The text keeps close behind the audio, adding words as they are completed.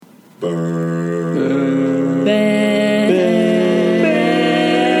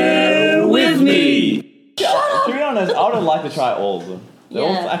Bear with me. To be honest, I would like to try all of them. They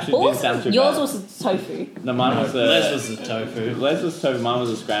all actually didn't sound too yours bad. was tofu. No, mine was Les was the tofu. Les was tofu. Mine was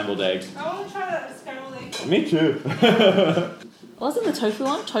a scrambled egg. I want to try that scrambled egg. Me too. Wasn't the tofu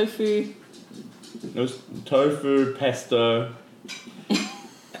one? Tofu. It was tofu, pesto,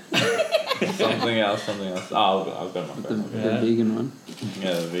 something else. Oh, I'll go my The favorite. vegan one.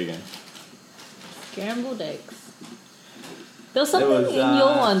 Yeah, the vegan. Scrambled eggs. There was something was, in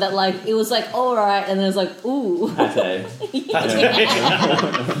your one that it was alright, and then it was ooh. Pate.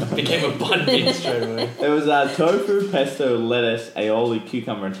 Became a bun meat straight away. It was tofu, pesto, lettuce, aioli,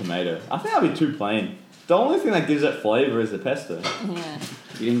 cucumber, and tomato. I think that'd be too plain. The only thing that gives it flavour is the pesto. Yeah.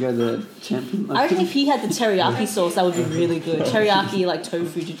 You can go the champion. I reckon if he had the teriyaki sauce, that would be really good. Teriyaki,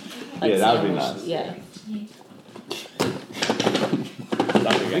 tofu. Yeah, that would be sandwich. nice. Yeah.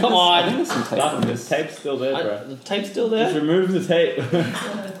 Come on. Some taste on The this. tape's still there, bro. The tape's still Just there. remove the tape.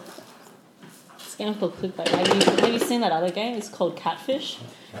 This game called Clickbait. Have you seen that other game? It's called Catfish.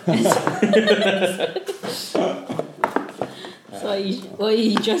 So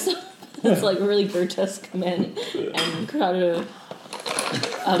you dress up as really grotesque men and try to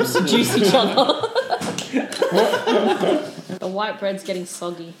seduce each other. The white bread's getting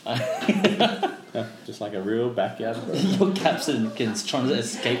soggy. Just like a real backyard. Your capsicum's trying to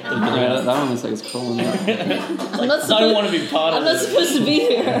escape the Yeah, glue. that one looks like it's crawling out. I'm not I don't want to be part I'm of not this. supposed to be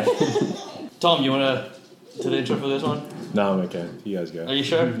here. Tom, you want to do the intro for this one? No, I'm okay. You guys go. Are you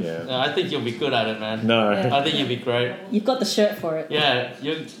sure? Yeah. I think you'll be good at it, man. No. Yeah. I think you'll be great. You've got the shirt for it. Yeah,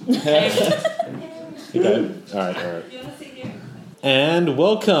 you. Okay. All right. You want to sit here? And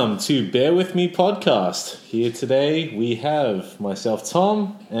welcome to Bear With Me podcast. Here today we have myself,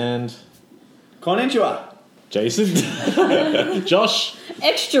 Tom, and Konnichiwa. Jason, Josh,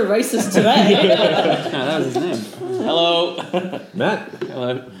 Extra racist today. No, that was his name. Hello. Matt,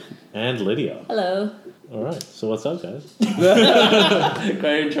 Hello. and Lydia. Hello. All right. So what's up, guys?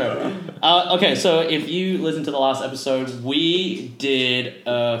 Great intro. Okay, so if you listened to the last episode, we did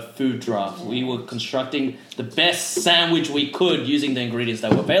a food draft. We were constructing the best sandwich we could using the ingredients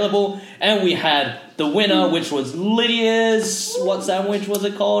that were available, and we had the winner, which was Lydia's. What sandwich was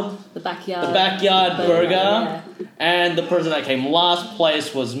it called? The backyard. The backyard burger. Yeah. And the person that came last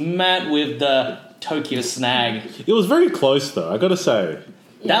place was Matt with the Tokyo Snag. It was very close, though. I got to say.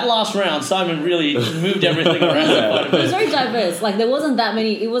 That last round, Simon really moved everything around quite a It was bit. very diverse. There wasn't that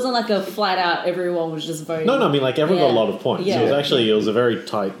many. It wasn't a flat out. Everyone was just voting. No, I mean, everyone got a Yeah. lot of points. Yeah. It was a very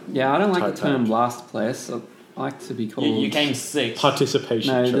tight Yeah, I don't like Tight the term tag. last place. I like to be called. You came sixth.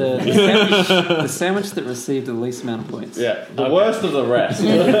 participation. No, trophy. the sandwich that received the least amount of points. Yeah, the worst of the rest.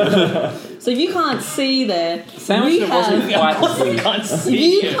 So if you can't see there, Sandwich we that wasn't have. quite as I big. can't If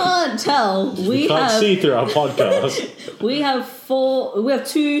see you can't tell, we You can't have see through our podcast. we have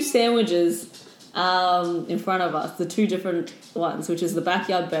two sandwiches in front of us. The two different ones, which is the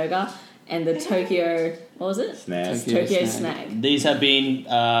backyard burger and the Tokyo. What was it? Snaps. Tokyo Snag. Snag. These have been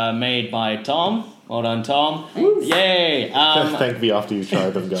made by Tom. Well done, Tom. Thanks. Yay! Thank me after you try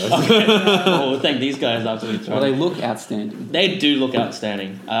them, guys. We'll thank these guys after we try. Well, they look outstanding. They do look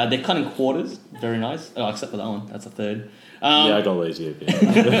outstanding. They're cut in quarters. Very nice. Oh, except for that one. That's a third. Yeah, I got lazy a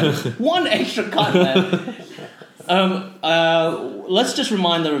bit. One extra cut, man. Let's just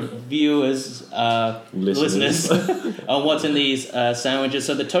remind the viewers, listeners, on what's in these sandwiches.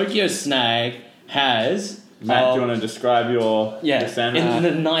 So the Tokyo Snag has... Matt, do you want to describe your sandwich? in the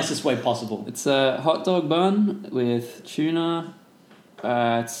nicest way possible. It's a hot dog bun with tuna.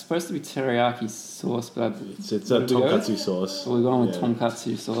 It's supposed to be teriyaki sauce, but It's a Where do we go? tonkatsu sauce. we're going with Yeah.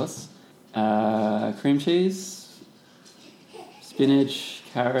 tonkatsu sauce. Cream cheese, spinach,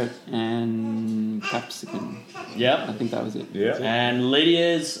 carrot, and capsicum. I Yep. think that was it. Yeah. And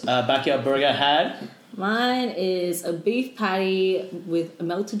Lydia's backyard burger had... Mine is a beef patty with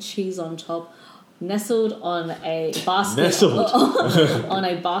melted cheese on top, nestled on a basket on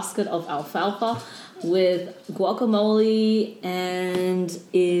a basket of alfalfa with guacamole, and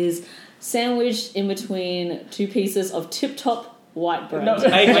is sandwiched in between two pieces of tip-top white bread.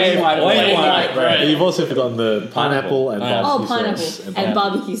 AKA white bread. You've also forgotten the pineapple and barbecue Pineapple sauce. and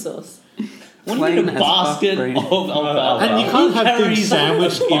barbecue sauce. What do you mean a Plain as fuck basket green. of alfalfa? And you can't have things Carries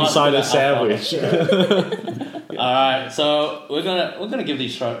sandwiched basket inside a of alfalfa. sandwich. All right, so we're gonna give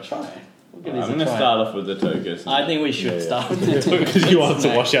these a try. give I'm these going a to try. start off with the Tokus. I think we should Yeah, yeah. start with the Tokus. Because you want to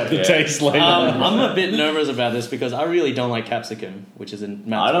mate. wash out the Yeah. taste later. I'm a bit nervous about this because I really don't like capsicum, which is in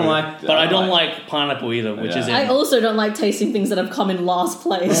Matt's I don't group. like- but I don't like pineapple either, which is in. I also don't like tasting things that have come in last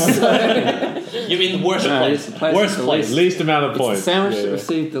place. So. You mean worst No, place? it's the place Worst with the place. Least amount of It's the points. sandwich Yeah, that yeah.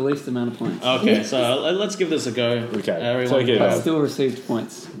 received the least amount of points. Okay, so let's give this a go. Okay, Everyone, take it But out. still received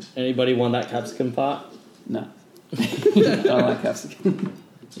points. Anybody want that capsicum part? No. I don't like capsicum.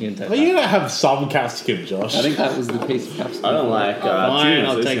 You can take Well, that. you're gonna have some capsicum, Josh. I think that was the piece of capsicum. I don't like Fine, tunas.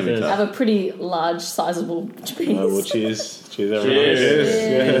 I'll This is take gonna be this. tough. Have a pretty large, sizable piece. Oh, well, cheers. Cheers, everyone. Cheers.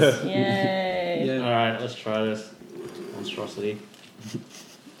 Yes. Yay. Yeah. All right, let's try this monstrosity.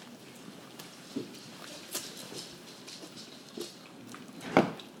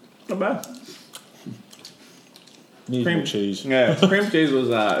 Not bad. Needs Cream more cheese. Yeah, cream cheese was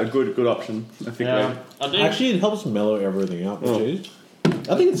a good option. I think. Yeah, I think Actually, it helps mellow everything out, the Oh. cheese.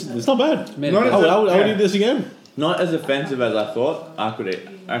 I think it's not bad. Made Not it as I would, a- I would, I would yeah. eat this again. Not as offensive as I thought I could eat.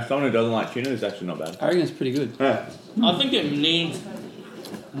 As someone who doesn't like tuna, it's actually not bad. I reckon it's pretty good. Yeah. I think it needs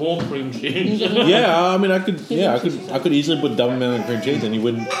more cream cheese. Yeah, I mean, I could easily put double amount of cream cheese, and you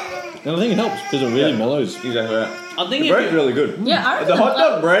wouldn't. And I think it helps because it really Yeah. mellows. Exactly right. I think The if bread's you, really good. Yeah, I reckon The hot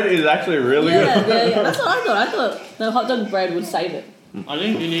dog bread is actually really Yeah, good. yeah, that's what I thought. I thought the hot dog bread would save it. I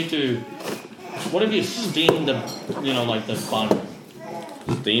think you need to. What if you steam the, like the bun?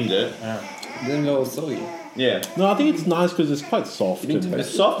 Steamed it. Yeah. Then go all soggy. Yeah. No, I think it's nice because it's quite soft. You need to And, It's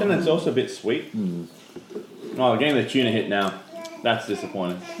soft and it's also a bit sweet. Oh, getting the tuna hit now. That's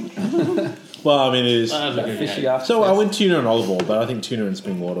disappointing. well, I mean, it is. That has a good Fishy game. after. So I went tuna and olive oil, but I think tuna and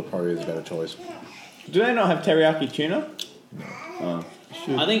spring water probably is a better choice. Do they not have teriyaki tuna? Oh.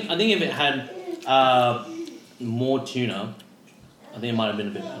 I think if it had more tuna, I think it might have been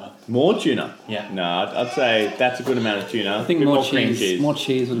a bit better. More tuna? Yeah. No, I'd say that's a good amount of tuna. I think Bit more cream cheese. More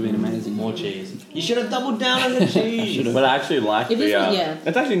cheese would have been amazing. More cheese. You should have doubled down on the cheese. But I actually like If the. it's- yeah.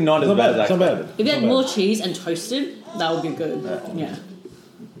 It's actually not It's as not bad bad. as It's I not bad. expected. If you had Not more bad. cheese and toasted, that would be good. Yeah.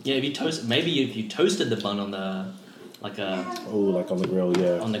 Yeah, if you toast, maybe if you toasted the bun on the, Oh, like on the grill,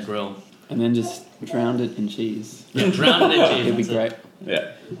 yeah. on the grill, And then just drowned it in cheese. yeah, drown it in cheese. It'd be that's it. great.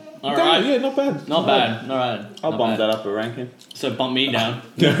 Yeah. All Okay, right, yeah, not bad. not bad, all right. I'll not bump bad. that up a ranking. So bump me down.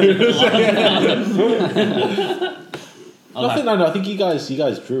 No, I think you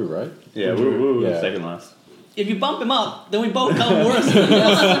guys drew, right? Yeah, we were Yeah. second last. If you bump him up, then we both come worse. We're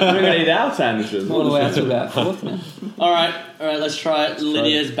gonna eat our sandwiches. All the way out to about fourth now. all right, let's try it.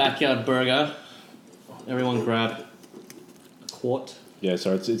 Lydia's backyard burger. Everyone grab a quart. Yeah,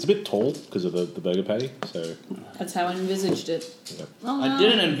 so it's a bit tall because of the burger patty. So That's how I envisaged it. Yeah. Oh, wow. I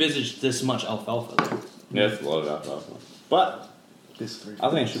didn't envisage this much alfalfa though. Yeah, it's a lot of alfalfa. But I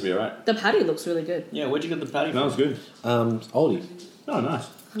think it should be alright. The patty looks really good. Yeah, where'd you get the patty That was from? good. Aldi. Oh, nice.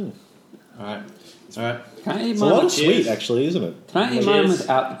 Alright. Alright. Can I eat It's a mine? lot of With, sweet, Cheers. actually, isn't it? can I eat mine Cheers.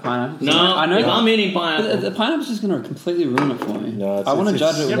 without the pineapple? No, I know. I'm eating But pineapple. the pineapple's just going to completely ruin it for me. No, it's- I want to it's-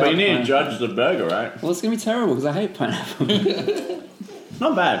 judge it Yeah, without but you the need to pineapple. judge the burger, right? Well, it's going to be terrible because I hate pineapple.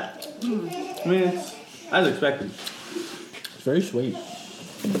 Not bad. I mean, it's as expected. It's very sweet.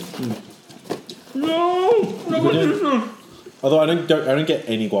 No! Although I don't get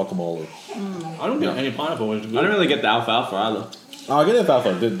any guacamole. I don't get any pineapple, which is I don't really get the alfalfa either. Oh, I get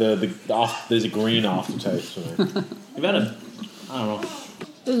alfalfa. There's a green aftertaste. To me. You've had a, I don't know.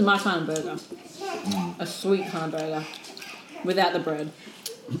 This is my kind of burger. A sweet kind of burger. Without the bread.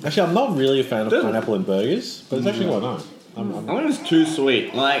 Actually, I'm not really a fan of Doesn't- pineapple in burgers, but it's actually quite nice. I think it's too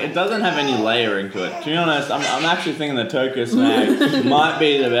sweet. Like, it doesn't have any layering to it. To be honest, I'm actually thinking the Toku snack might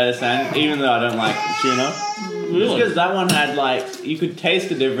be the better sandwich, even though I don't like tuna. Just because that one had, like, you could taste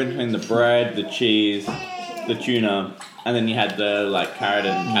the difference between the bread, the cheese, the tuna, and then you had the, like, carrot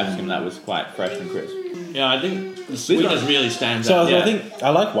and capsicum that was quite fresh and crisp. Yeah, I think the sweetness really stands So out. Yeah. I think I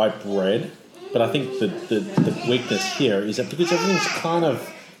like white bread, but I think the weakness here is that because everything's kind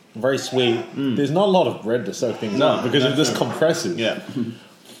of very sweet, there's not a lot of bread to soak things No, up because it that's just true. compresses. Yeah.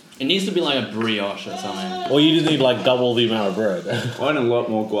 It needs to be like a brioche or something. Or you just need like double the amount of bread. I want a lot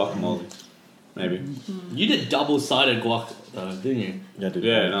more guacamole. Maybe. You did double-sided guac though, didn't you? Yeah, dude.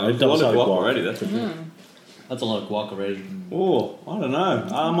 Yeah, no, I there's a lot of double-sided guac guac. already, that's a thing. That's a lot of guac already. Oh, I don't know.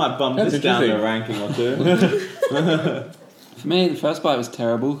 I might bump That's this down to a interesting. ranking or two. For me, the first bite was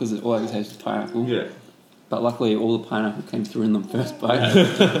terrible because all I could taste was pineapple. Yeah. But luckily, all the pineapple came through in the first bite.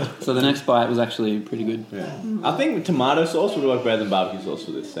 So the next bite was actually pretty good. Yeah. I think tomato sauce would work better than barbecue sauce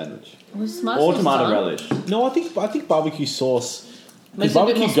for this sandwich. Was smart Or sauce tomato done? relish. No, I think barbecue sauce Makes it a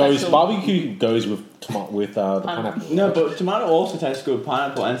bit more special. Barbecue goes with the pineapple. No, but tomato also tastes good with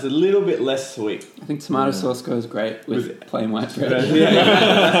pineapple, and it's a little bit less sweet. I think tomato sauce goes great with plain white bread.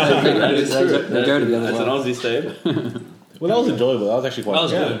 That is true. They go together That's an well. Aussie staple. Well, that was enjoyable. That was actually quite That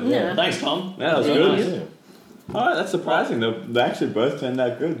was good. good. Yeah. Thanks, Tom. Yeah, that was Yeah. good. Yeah. Alright, that's surprising. They actually both turned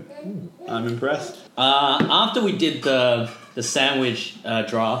out good. I'm impressed. After we did the sandwich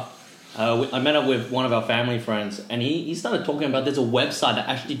draft, I met up with one of our family friends, and he started talking about there's a website that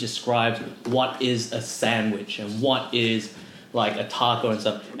actually describes what is a sandwich and what is like a taco and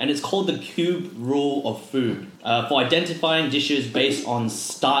stuff, and it's called the Cube Rule of Food for identifying dishes based on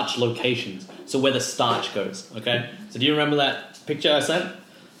starch locations. So where the starch goes. Okay. So do you remember that picture I sent?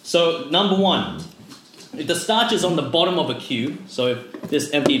 So number one, if the starch is on the bottom of a cube, so if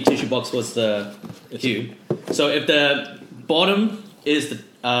this empty tissue box was the cube, so if the bottom is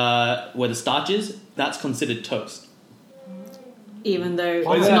where the starch is, that's considered toast. Even though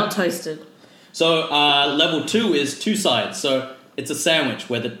Oh, it's yeah. not toasted. So level 2 is two sides. So it's a sandwich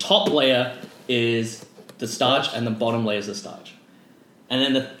where the top layer is the starch and the bottom layer is the starch. And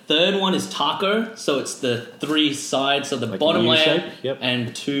then the third one is taco. So it's the three sides. So the Like a bottom U layer shape? Yep.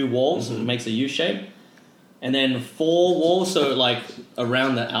 and two walls makes a U shape. And then four walls, so like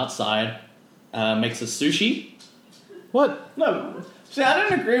around the outside, makes a sushi. What? No, see, I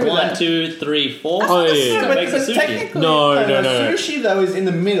don't agree with 1, that. 2, 3, 4. Oh, yeah. But, Makes a sushi. technically, No. sushi though is in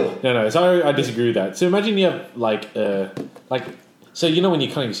the middle. No. So I disagree with that. So imagine you have so you know when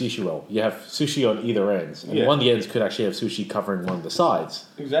you're cutting a sushi roll, you have sushi on either ends, and Yeah. one of the ends could actually have sushi covering one of the sides.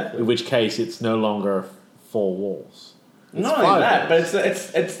 Exactly. In which case, it's no longer four walls. Not five only that, walls.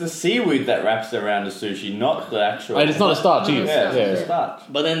 but it's the seaweed that wraps around the sushi, not the actual. And it's not a starch No, either. it's Yeah, not. it's Yeah. the starch.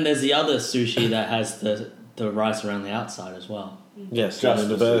 But then there's the other sushi that has the rice around the outside as well. Yes, Just in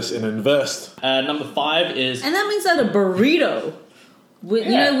the inverse. In inverse. Number 5 is And that means that a burrito, with, Yeah.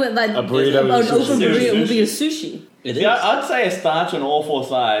 you know, with like A burrito an is a open sushi. burrito would be a sushi. it is. Yeah, I'd say a starch on all four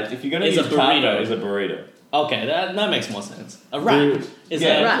sides. If you're going to It's use a burrito. taco, it's a burrito. Okay, that makes more sense. A wrap is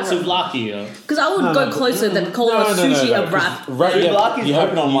Yeah, a wrap. souvlaki. Because I would go closer than call a sushi a wrap. Souvlaki's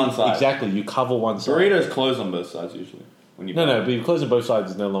open on one side. Exactly, you cover one side. Burritos close on both sides usually. When you No, but you close on both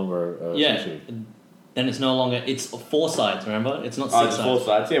sides is no longer Yeah. sushi. Then it's no longer. It's 4 sides. Remember, it's not 6 Oh, it's sides. four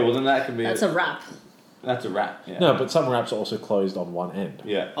sides. Yeah, well then that could be. That's a wrap. That's a wrap. Yeah. No, but some wraps are also closed on one end.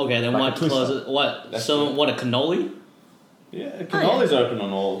 Yeah. Okay, then Like what a twister. closes? What? That's So true. what? A cannoli? Yeah, cannoli's open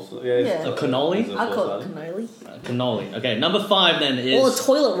on all. So yeah, it's- Yeah. A cannoli? it's I call it four-sided. cannoli. A cannoli. Okay, number 5 then Or a is.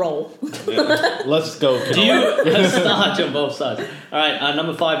 toilet roll. Let's go. Do you have starch on both sides? All right.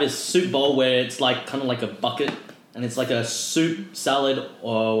 Number 5 is soup bowl, where it's like kind of like a bucket, and it's like a soup, salad,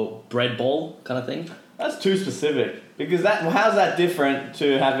 or bread bowl kind of thing. That's too specific because how's that different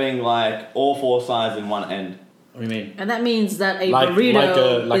to having like all four sides in one end? What do you mean? And that means that a Like-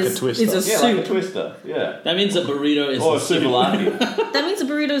 burrito like a is, twister. is a Yeah, soup. like a twister. Yeah. That means a burrito is Or a a soup. souvlaki. That means a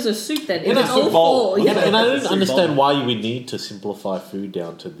burrito is a soup then. Yeah, If it's it's a all bowl. four, And, yeah. and I don't Soup understand bowl. why you would need to simplify food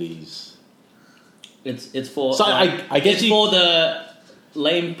down to these. It's for. So I guess it's you- for the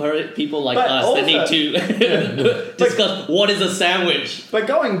lame people like But us that need also- to discuss what is a sandwich. But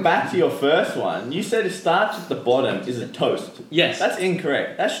going back to your first one, you said it starts at the bottom is a toast. Yes. That's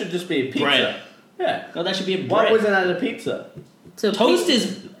incorrect. That should just be a pizza. Bread. Yeah. No, that should be a Why bread. wasn't that a pizza? So Toast pizza-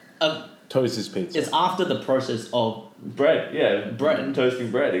 is a, Toast is pizza. it's after the process of Bread, yeah. Bread. Toasting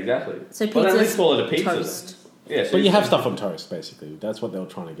bread, exactly. So Well, then at pizza's least call it a pizza. toast. Yeah, so But you have stuff on toast, basically. That's what they were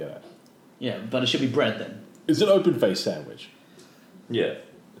trying to get at. yeah, but it should be bread then. Is it open face sandwich? Yeah.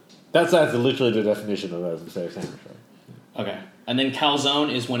 That's literally the definition of open face sandwich, right? Okay, and then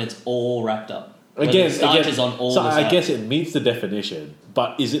calzone is when it's all wrapped up. Where Again, the starch again is on all so the I sides. guess it meets the definition,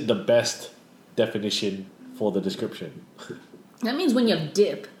 but is it the best definition for the description? That means when you have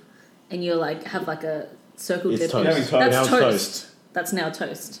dip and you like have like a circle It's dip. toast. Having toast. That's Now it's toast. toast. That's now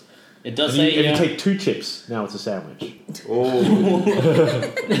toast. It does And say you here. take 2 chips, now it's a sandwich. Oh.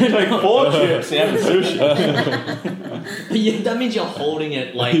 Take 4 chips, you have a sushi. Yeah, that means you're holding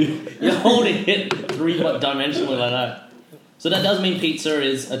it like you're holding it 3-dimensionally like that. So that does mean pizza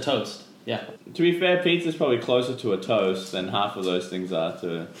is a toast. Yeah. To be fair, pizza's probably closer to a toast than half of those things are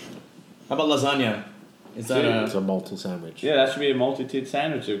to... How about lasagna? Is that It's a a malted sandwich. Yeah, that should be a multi-tiered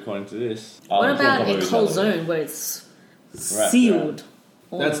sandwich according to this. What Oh, about probably a is that one. calzone where it's Right, sealed?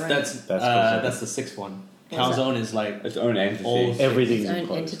 all that's around? that's the 6th one. What's Calzone is like Its own entity. All- Everything's its own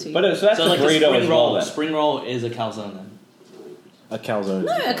enclosed. entity. But so that's so a like a burrito spring as roll. well then. Spring roll is a calzone then. A calzone.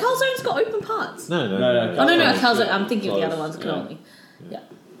 no, a calzone's got open parts. No. No, Oh no, no, a Calzone calzone. is I'm thinking of the other closed, ones. yeah. Cannoli. Yeah.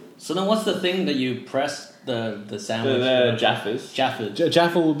 So then what's the thing that you press the sandwich? The Jaffas. Jaffa.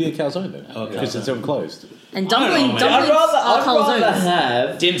 Jaffa will be a calzone then. Oh, Because calzone. it's enclosed. And I don't know, man. dumplings are calzones.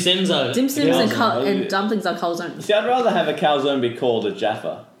 have. Dim Sims are. Dim Sims Calzone. and dumplings are calzones. See, I'd rather have a calzone be called a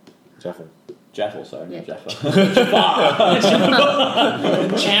Jaffa. Jaffa. Jaffle, sorry, Yeah. Jaffa.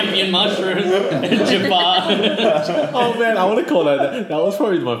 Champion mushrooms. Jafar. Oh man, I want to call that. That was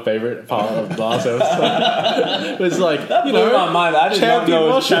probably my favorite part of the last episode. It was like, you Blew know, my mind. I did not know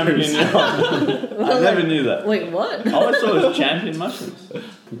it was champion. mushrooms. I never knew that. Wait, what? I always thought it was champion mushrooms.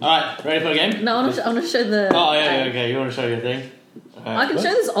 Alright, ready for the game? No, I want to show the. Oh, yeah, okay. You want to show your thing? I can show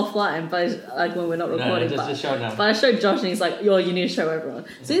this offline, but like when we're not recording. No, just show it now. But I showed Josh, and he's like, "Yo, you need to show everyone."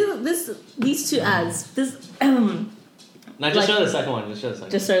 So these two ads. This No, just like- show the second one. Just show the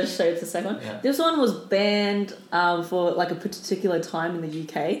second just show the second one. Yeah. This one was banned for like a particular time in the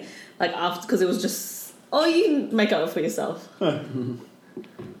UK, like after because it was just you can make up for yourself.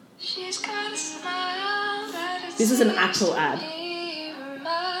 She's got a smile that is This is an actual ad. He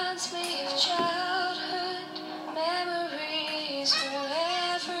reminds me of childhood memories where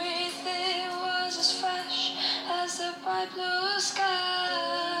everything was as fresh as the bright blue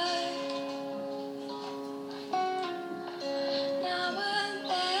sky. Now and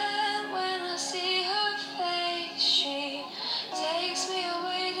then when I see her face, she takes me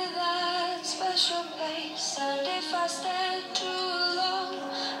away to that special place. And if I stay too long,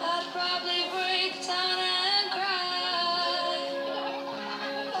 I'd probably break down and cry.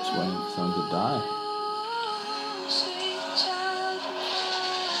 Just waiting for someone to die. Oh, sweet child of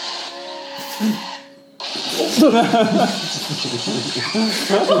mine.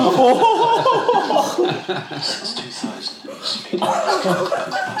 Since 2000,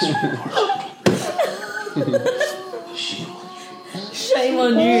 Shame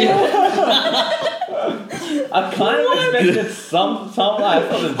on you. I kind of expected some I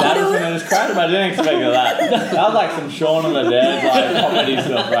thought the dad was going to just crash, but I didn't expect that. That was like some Shaun of the Dead like comedy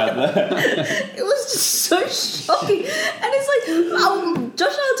stuff right there. It was just so shocking, and it's like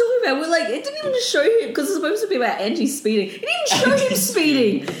Josh and I were talking about. We're like, it didn't even show him because it's supposed to be about Angie speeding. It didn't show him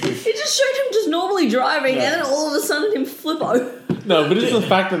speeding. It just showed him just normally driving, and then all of a sudden him flip over. No, but it's the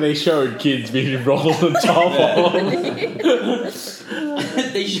fact that they showed kids being rolled on top of.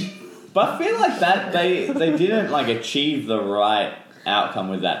 They should. But I feel like that they didn't like achieve the right outcome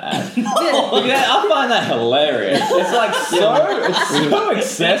with that ad. Yeah. I find that hilarious. It's like so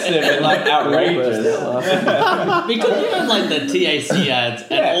excessive and like outrageous. Because you know, like the TAC ads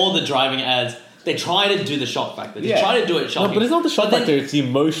and Yeah. all the driving ads, they try to do the shock factor. They Yeah. try to do it No, shocking. but it's not the shock But then- factor, it's the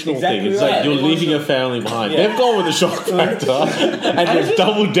emotional Exactly thing. It's right. like you're leaving Emotional. your family behind. Yeah. They've gone with the shock factor and they've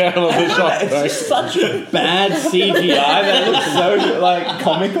doubled down on the shock It's factor. just such bad CGI that looks so like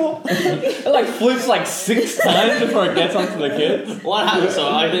comical. It like flips like 6 times before it gets onto the kids. What happened?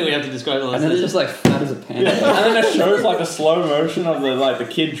 So I think we have to describe the And then it's just like fat as a pan. And then it shows like a slow motion of the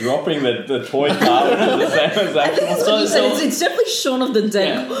kid dropping the toy car, which is the same as I think that's what you said. It's definitely Shaun of the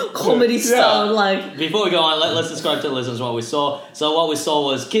Dead comedy style. Like Before we go on, let's describe to the listeners what we saw. So what we saw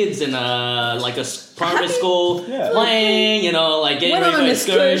was kids in like a primary Happy- school Yeah. playing, like getting Went ready on for an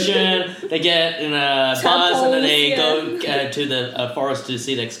excursion. They get in a bus and then they Tadpoles, go to the forest to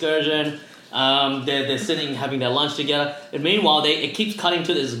see the excursion. They're sitting having their lunch together, and meanwhile it keeps cutting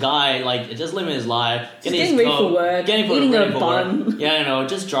to this guy just living his life, getting ready for work, eating ready a for bun. work. Yeah,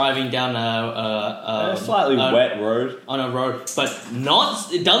 just driving down a slightly wet road. on a road, but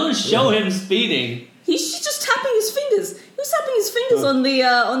it doesn't show him speeding. he's just tapping his fingers. He was tapping his fingers on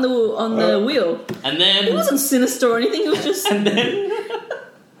the wheel. And It then wasn't sinister or anything. It was just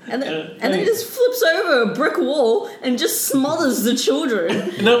and then and then he just flips over a brick wall and just smothers the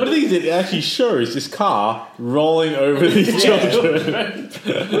children. No, but the thing is, it actually shows this car rolling over these children.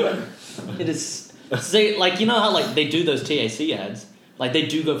 it is see, you know how they do those TAC ads, they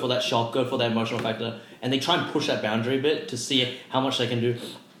do go for that shock, go for that emotional factor, and they try and push that boundary a bit to see how much they can do.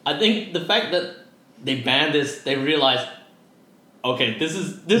 I think the fact that they banned this, they realized, okay, this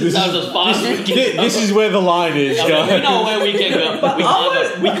is sounds as fast as we can go. This is where the line is, I mean, guys. we know where we can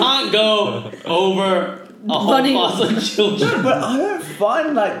go. We can't go over a whole Running- bus of children. But I don't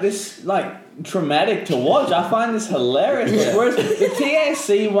find this traumatic to watch. I find this hilarious. Whereas the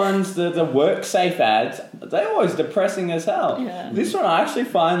TAC ones, the work safe ads, they're always depressing as hell. Yeah. This one I actually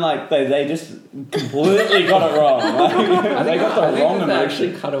find they just completely got it wrong. They got the wrong If they actually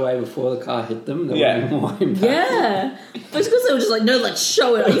emotion. cut away before the car hit them, there Yeah. would be more impact. Yeah, but it's because they were just like, no, let's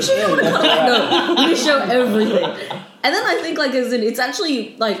show it. Are you sure you want to cut it? No, we need to show everything. And then I think as in, it's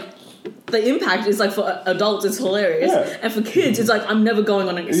actually the impact is for adults, it's hilarious, Yeah. and for kids, it's I'm never going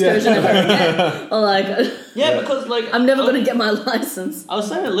on an excursion ever again, or Yeah, because I'm never going to get my license. I was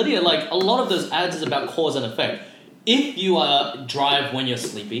saying to Lydia, a lot of those ads is about cause and effect. If you drive when you're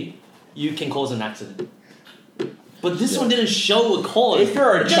sleepy, you can cause an accident. But this one didn't show a cause. If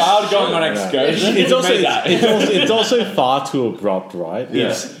you're a It just child going on showed- excursion, It's also, made that. it's also far too abrupt, right? Yeah.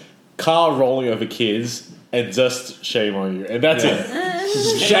 It's car rolling over kids and just shame on you, and that's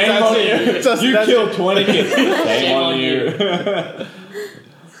it. Shame on you. Just- You that's killed 20 kids. Shame on on you.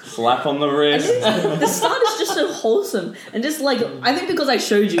 Slap on the wrist. The start is just so wholesome, and just like I think because I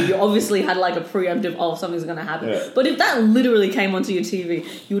showed you, you obviously had like a preemptive of something's going to happen. Yeah. But if that literally came onto your TV,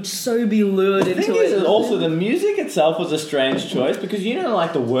 you would so be lured The thing into is, it. also the music itself was a strange choice because you know,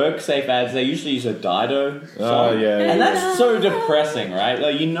 like the WorkSafe ads, they usually use a Dido song. Oh, yeah. And that's so depressing, right?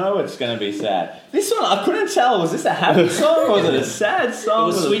 Like you know it's gonna be sad. This one I couldn't tell. Was this a happy song or was it a sad It song?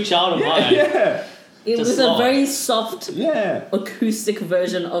 was Sweet Child of Mine. Yeah. It Just was slow. a very soft Yeah. acoustic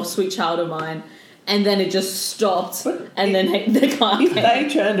version of Sweet Child of Mine, and then it just stopped, and then the car If came. they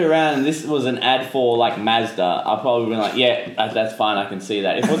turned around and this was an ad for like Mazda, I probably would have been like, yeah, that's fine, I can see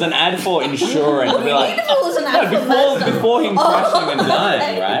that. If it was an ad for insurance, I'd be like, Even if it was an ad for Mazda. before him crashing and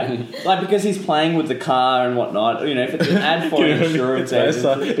dying, okay. right? Like because he's playing with the car and whatnot. You know, if it's an ad for an insurance agency.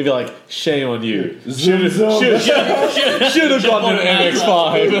 It'd be like, shame on you. Zoom, zoom. Should have gotten an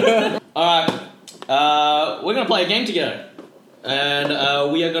MX-5. Alright, we're gonna play a game together.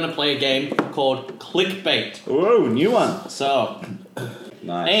 And we are gonna play a game called Clickbait. Whoa, new one. So,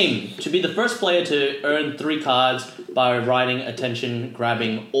 Nice. aim to be the first player to earn 3 cards by writing attention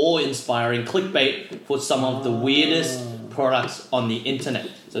grabbing or inspiring clickbait for some of the weirdest products on the internet.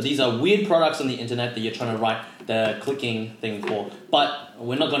 So these are weird products on the internet that you're trying to write the clicking thing for. But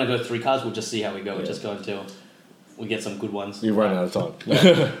we're not going to go 3 cards, we'll just see how we go. We're just going to we get some good ones. You run out of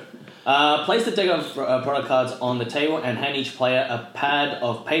time. Place the deck of product cards on the table and hand each player a pad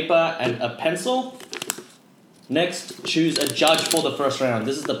of paper and a pencil. Next, choose a judge for the first round.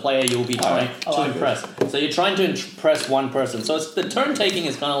 This is the player you'll be trying to impress. So you're trying to impress one person. So it's, the turn taking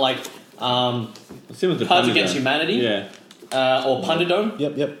is kind of like Similar to Cards Pundit Against Dome. Humanity Yeah. or Punderdome.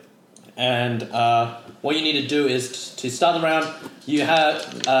 Yep. And what you need to do is to start the round, you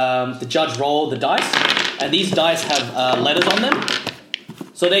have the judge roll the dice, and these dice have letters on them.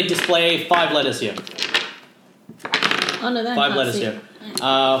 So they display 5 letters here. Oh no, that 5 letters here.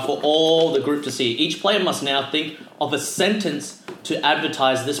 For all the group to see. Each player must now think of a sentence to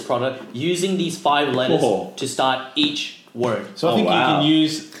advertise this product using these 5 letters Whoa. to start each word. So I think wow. you can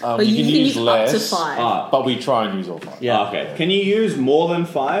use But you can use less, up to 5. but we try and use all 5. Yeah. Okay. Can you use more than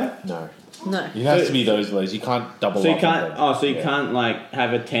 5? No, No. it has to be those letters. You can't double. So you up can't. on them. Oh, so you Yeah. can't like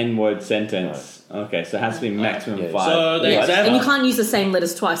have a 10-word sentence. Okay, so it has to be maximum Yeah. 5. So the Yeah. example. And you can't use the same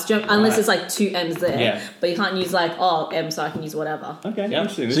letters twice, unless Right. it's like 2 M's there. Yeah. But you can't use like, M, so I can use whatever. Okay, Yeah.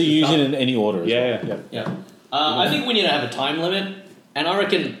 interesting. So This you is use tough. it in any order. As Yeah, well. yeah. Yeah. I think we need to have a time limit. And I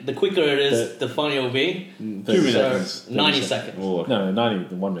reckon the quicker it is, the funnier it will be. 30 minutes. seconds. 90 seconds. Oh, No,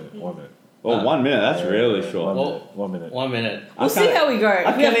 90. 1 minute. 1 minute. 1 minute. That's really short. 1 minute. 1 minute. 1 minute. We'll see how we go. I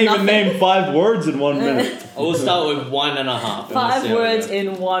If we can't have even nothing- name 5 words in 1 minute. We'll start with 1.5. and we'll 5 see how we words go.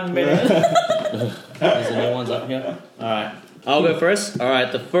 in 1 minute. There's the new ones up here. Alright. I'll go first.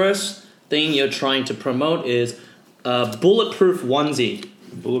 Alright, the first thing you're trying to promote is a bulletproof onesie.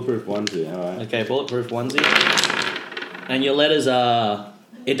 Bulletproof onesie. All right. Okay, bulletproof onesie. And your letters are...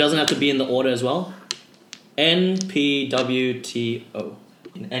 It doesn't have to be in the order as well. NPWTO.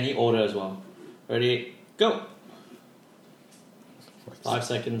 In any order as well. Ready? Go. 5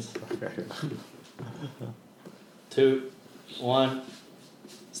 seconds. 2, 1.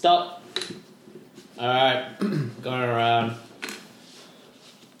 Stop. Alright. Going around.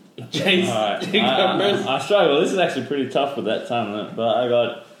 James, Alright. you go first. I struggle. This is actually pretty tough with that time limit, but I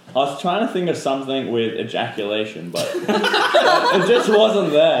was trying to think of something with ejaculation, but it just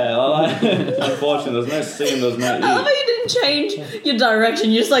wasn't there. Like, unfortunately, there's no C and there's no I love how E. you didn't change your direction.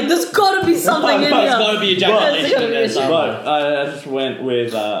 You're just like, there's gotta be something in It's here. got to be ejaculation. There's gotta be in there a- somewhere. But I just went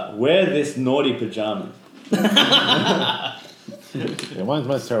with wear this naughty pajamas. Yeah,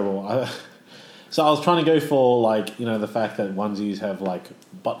 mine's terrible. So I was trying to go for the fact that onesies have like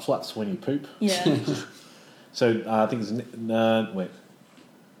butt flaps when you poop. Yeah. So I think it's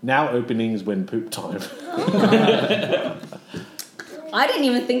now openings when poop time. I didn't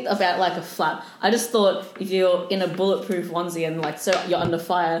even think about like a flap. I just thought if you're in a bulletproof onesie and so you're under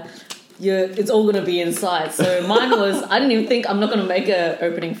fire, it's all gonna be inside. So mine was, I didn't even think I'm not gonna make an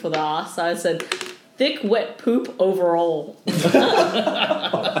opening for the ass. So I said thick wet poop overall.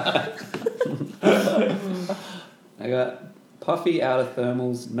 I got puffy outer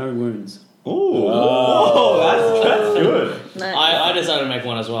thermals, no wounds. Oh, that's good. No. I decided to make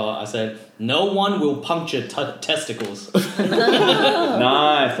one as well. I said, no one will puncture testicles.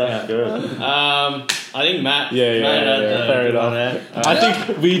 Nice, that's good. I think Matt. Yeah, Matt had the fair good one enough. there. I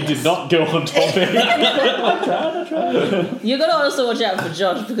think we did not go on topic. You gotta also watch out for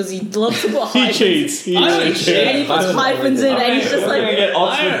Josh because he loves to put He hyphens. cheats. He I don't really cheat. cheats. And he puts hyphens in, and he's just We're gonna like, get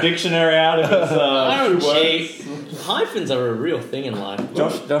Oxford Dictionary out of this. I don't words. cheat. Hyphens are a real thing in life.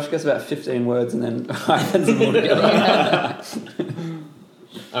 Josh gets about 15 words and then hyphens them all together.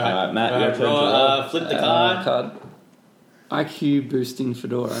 Alright, Matt, your turn to roll. Flip the card. Card. IQ boosting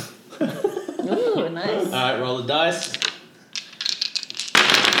fedora. ooh, nice. Alright, roll the dice.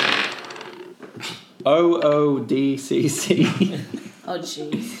 OODCC. Oh,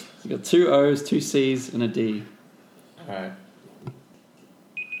 jeez. You got 2 O's, 2 C's, and a D. Alright.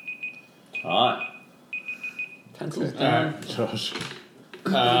 Alright. Pencils down. Josh.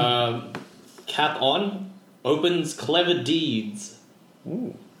 Cap on. Opens clever deeds.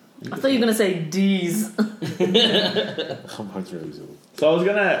 I thought you were gonna say D's. Oh, mine's really easy. So I was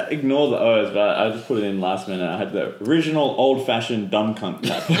gonna ignore the O's, but I just put it in last minute. I had the original old-fashioned dumb cunt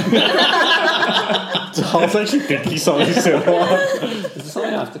cap. I was actually thinking something similar. Is there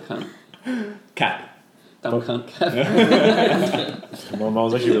something after cunt? Cap. Dumb cunt. Mine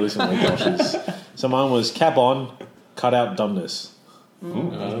was actually really similar to Josh's. So mine was cap on, cut out dumbness.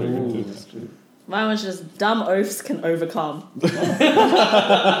 Mine was just dumb oafs can overcome.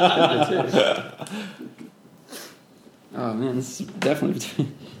 Oh man, this is definitely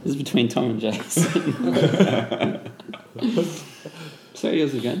between Tom and Jason. Say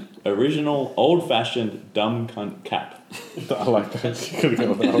yours again. Original old-fashioned dumb cunt cap. I like that. You could have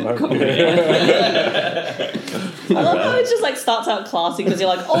gone with that one. I love how it just like starts out classy because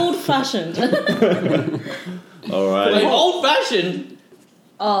you're like old fashioned. Alright. Like, old fashioned.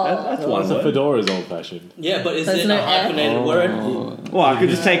 Oh, That's one The word. fedora is old fashioned. Yeah, but is There's it no a hyphenated word? Well, I could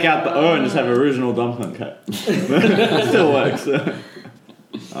just take out the O and just have original dumb cunt cap. Still works.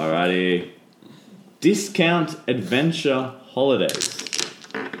 Alrighty. Discount adventure holidays.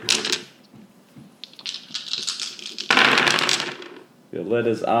 Your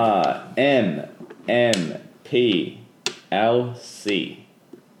letters are M, M, P, L, C.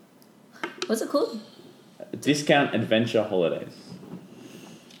 what's it called? Discount adventure holidays.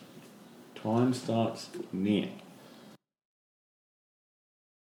 Time starts near.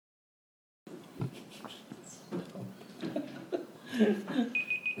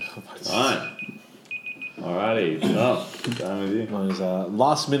 Alright. Alrighty, done with you. Mine is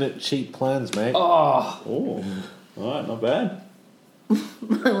last minute cheap plans, mate. Oh, alright, not bad.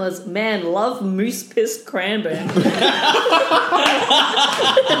 Mine was man love moose pissed cranberry.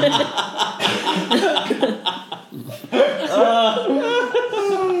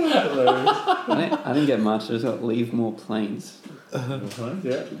 I didn't get much. I just got leave more planes.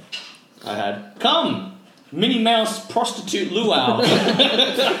 Yeah. I had come Minnie Mouse prostitute luau.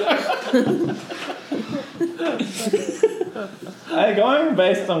 Hey, going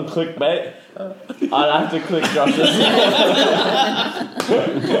based on clickbait, I'd have to click Josh's.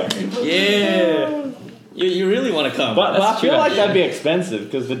 Yeah. You really want to come. But I That's feel true, like actually. that'd be expensive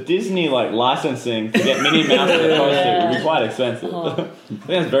because the Disney licensing to get Minnie Mouse in the costume would be quite expensive. I think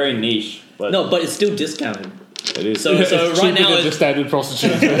it's very niche, but no, but it's still discounted. it is. So right Cheaper now, than the standard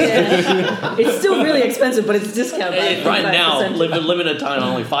prostitute. Yeah. It's still really expensive, but it's discounted. by right now, 55%. limited time,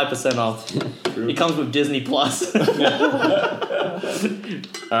 only 5% off. It comes with Disney Plus. All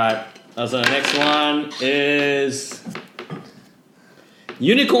right. So the next one is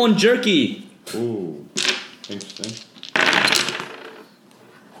unicorn jerky. Ooh, interesting.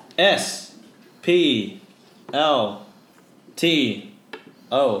 S P L T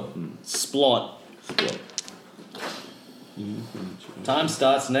O Splot. Time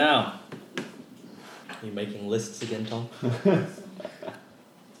starts now. Are you making lists again, Tom?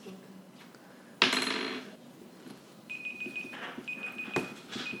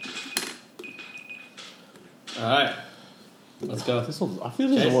 Alright. Let's go. This one, I feel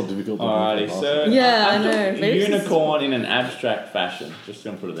this is a lot difficult. than Alrighty, the last so Yeah, I I've know. got Maybe this is- unicorn in an abstract fashion. Just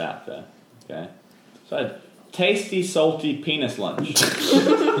gonna put it out there. Okay. So I had tasty, salty penis lunch.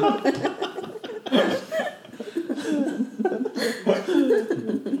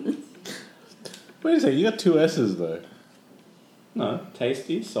 Wait a second, you got two S's though. No,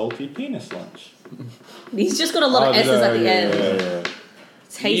 tasty, salty penis lunch. He's just got a lot of S's at the end. Yeah.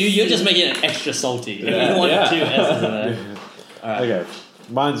 Tasty. You're just making it extra salty. You Yeah, don't want yeah. 2 S's in there. Okay.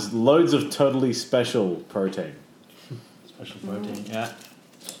 Mine's loads of totally special protein. Special protein. Yeah.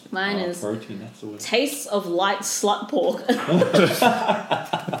 Mine is protein. That's the word. tastes of light slut pork.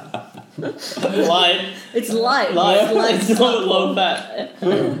 Light. It's light. Light. It's light. It's not low fat.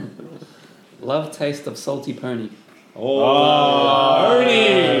 Love taste of salty pony. Ernie!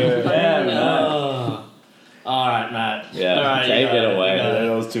 Yeah, man. Oh. All right, Matt. Yeah, All right, take you got it away. you got That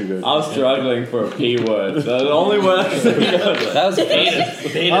was too good. I was struggling for a P word. So the only word I could think of. That was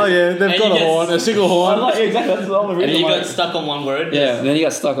Penis. Penis. Oh yeah, they've And got you a get- horn, a single I'm horn. like, exactly, that's the only And reason you why. got stuck on one word. Yeah, and then you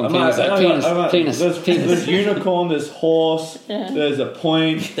got stuck on penis. Like, penis. There's unicorn, there's horse, there's a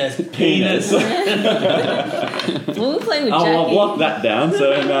point, There's penis. penis. When we were playing with I'll Jackie, block that down,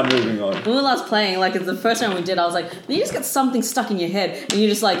 so now moving on. when we were last playing, like it's the first time we did, I was like, you just get something stuck in your head, and you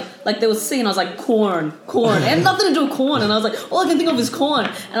just like there was singing, I was like, corn, it had nothing to do with corn, and I was like, all I can think of is corn,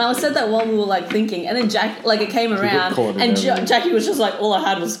 and I said that while we were like thinking, and then Jack, like it came around, corn in and there, Jackie was just like, all I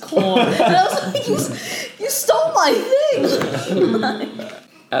had was corn, and I was like, you stole my thing.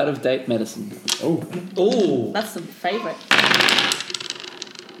 Out of date medicine. Ooh. That's the favorite.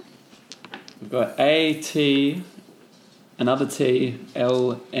 We've got A-T, another T,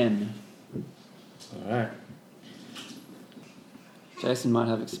 L-N. Alright. Jason might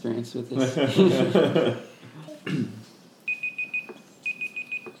have experience with this.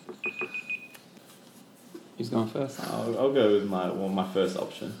 Who's going first? I'll go with my first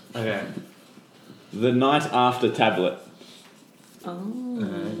option. Okay. The night after tablet.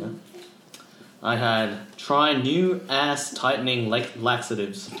 Oh. I had try new ass tightening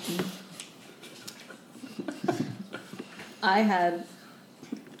laxatives. I had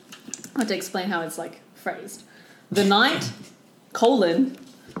to explain how it's like phrased. The night,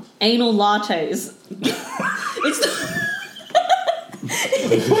 anal lattes.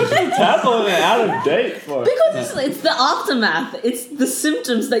 Tablet and out of date for Because it's the aftermath. It's the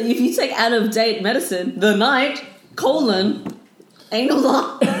symptoms that if you take out of date medicine, the night, anal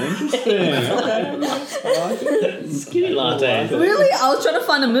lattes. Skinny latte. Really? I was trying to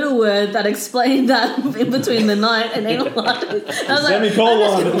find a middle word that explained that in between the night and anal lattes. And I was like, Semicolon.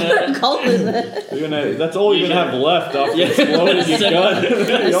 I'm just gonna put a colon there. That's all you're gonna have left after exploding your gut.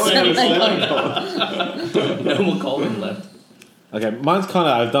 You only have a Semicolon. No more colon left. Okay, mine's kind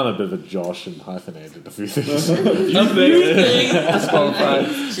of. I've done a bit of a Josh and hyphenated a few things. Disqualified.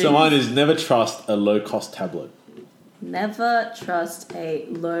 So mine is never trust a low cost tablet. Never trust a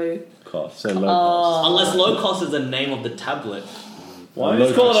low. cost. So low cost. Unless low cost is the name of the tablet. Why don't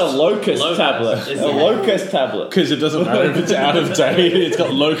you call it a locust Locust. tablet? It's A locust tablet. Because it doesn't matter if it's out of date. It's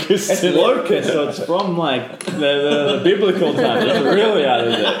got locusts It's in it. locust, so it's from like the biblical time. It's really out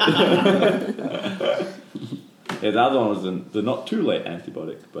of date. Yeah, the other one was the not too late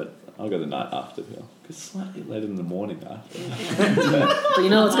antibiotic, but I'll go the night after pill. Because slightly later in the morning after. But you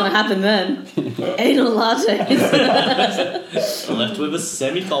know what's going to happen then? Anal lattes. Left with a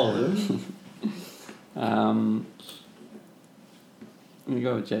semicolon. Let me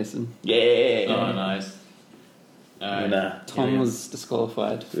go with Jason. Yeah. Oh, nice. Nah. Tom was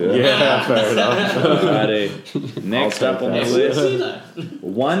disqualified. Yeah, fair enough. Alrighty. Next I'll up on take the that. See list, that?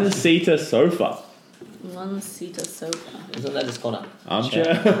 one-seater sofa. One-seater sofa. Isn't that just called a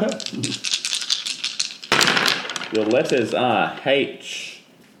Armchair. Your letters are H,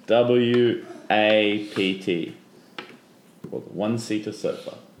 W, A, P, T. Well, one-seater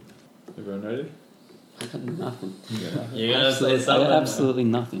sofa. Everyone ready? I got nothing. You're gonna say I something. got absolutely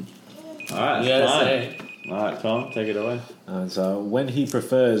nothing. Alright, You that's gotta fine. say. Alright, Tom, take it away. So when he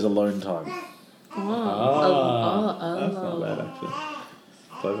prefers alone time. That's not bad, actually.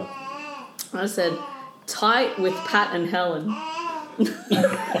 Clever. I said, tight with Pat and Helen. I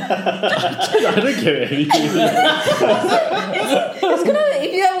don't get anything. It's gonna,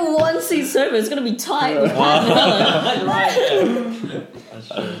 if you have a one-seat sofa, it's gonna be tight with Pat and Helen. Right, yeah. That's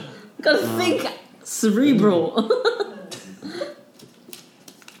true. Gotta think cerebral.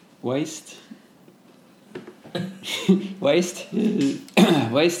 Waste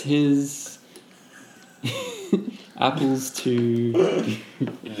his apples to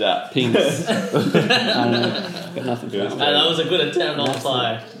That. penis. I don't know. Got nothing for that. That was a good attempt on the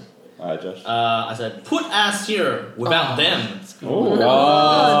fly. Alright, Josh. I said, put ass here without them. Oh,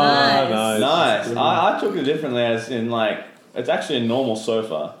 nice. Nice. I took it differently, as in like it's actually a normal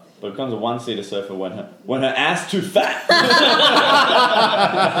sofa, but it becomes a one-seater sofa when her ass too fat.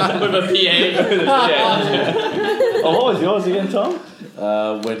 With a PA. Yeah. Oh, what was yours again, Tom?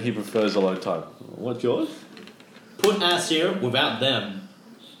 When he prefers alone time. What's yours? Put ass here without them.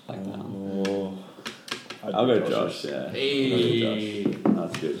 Like that. Oh, I'll go Josh. Yeah. Hey. I'll go Josh.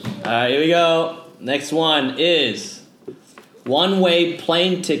 That's good. Alright, here we go. Next one is one-way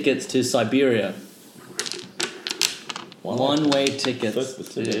plane tickets to Siberia. One-way tickets So to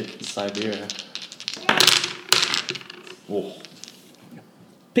specific. Siberia. Oh.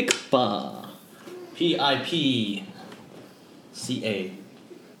 Picpa. Pipca.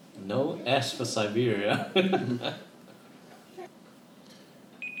 No S for Siberia.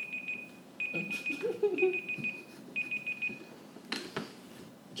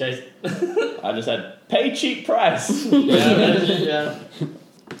 Jason. I just had pay cheap price. Yeah.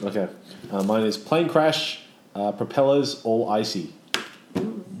 Okay. Mine is plane crash, propellers all icy.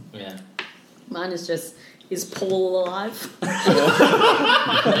 Yeah. Mine is just, is Paul alive?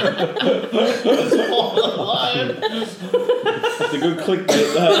 It's a good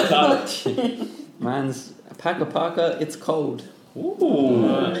clickbait. Mine's Paka Paka, it's cold. Ooh.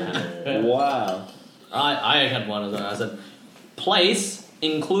 Wow. I had one of them. I said, place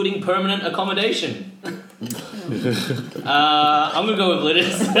including permanent accommodation. I'm gonna go with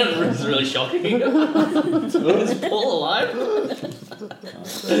Linus. It's really shocking. Is Paul alive? Man,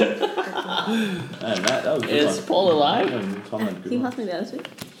 that was a good Is one. Paul alive? Comment, Can you good one. pass me the other two?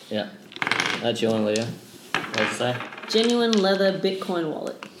 Yeah. That's your one, Leah. What does it say? Genuine leather Bitcoin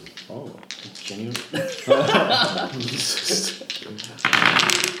wallet. Oh. Genuine.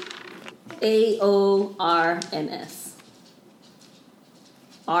 AORNS.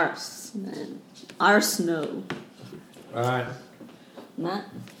 Ars, man. Arsno. Alright. Matt?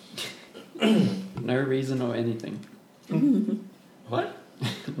 No reason or anything. What?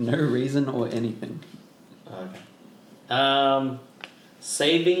 No reason or anything. Okay.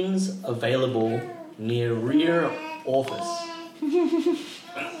 Savings available near rear office.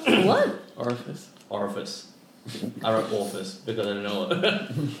 What? Orifice. I wrote orifice because I don't know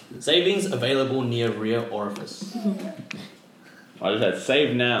it. Savings available near rear orifice. I just had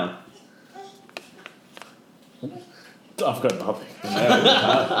save now. I've got nothing.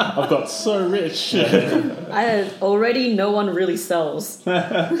 I've got so rich. I had already no one really sells.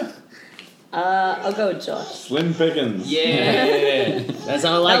 I'll go with Josh. Slim Pickens. Yeah. That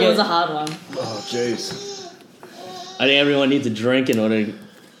sounded like That was it. a hard one. Oh, jeez. I think everyone needs a drink in order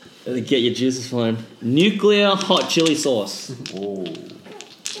to get your juices flowing. Nuclear hot chili sauce. Ooh.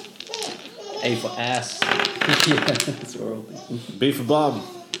 A for ass. Yeah, that's what we're all thinking. B for Bob.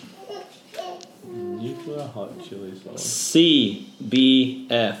 Nuclear hot chili sauce.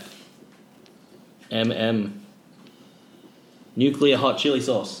 CBF. Nuclear hot chili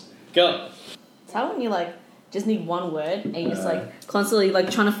sauce. Go. It's how when you like just need one word and you're just like constantly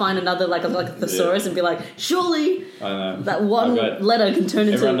like trying to find another like a thesaurus and be like, surely I know. that one I've got- letter can turn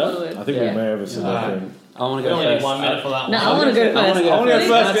into Everyone one does? word. I think Yeah. we may have a similar thing. I want We to go only need first. 1 minute for that No, one. I want to go I wanna first. go I want to go first.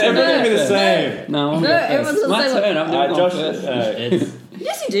 first. That's Everyone's going to be the No. same. No, I want to No, go everyone's first. the My same turn. I'm Alright, going Josh. first. It's,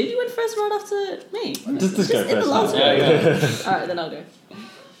 Yes, you did. You went first right after me. Just go in the first. last yeah, yeah. All right, then I'll go.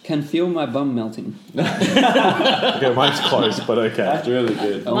 Can feel my bum melting. Okay, mine's close, but okay. That's really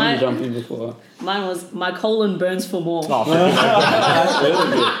good. I want My- to jump in before. Mine was my colon burns for more. Oh, That's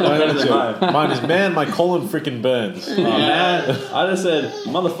really good. Better than mine. mine is man, my colon freaking burns. Oh, man. I just said,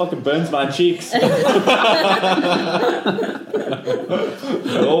 motherfucker burns my cheeks. It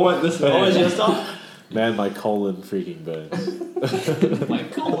all went this way. what was your stuff? Man, my colon freaking burns. My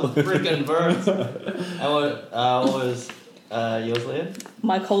colon freaking burns. What was yours, Leah?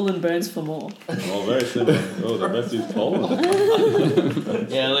 My colon burns for more. Oh, very similar. Oh, the best is Poland.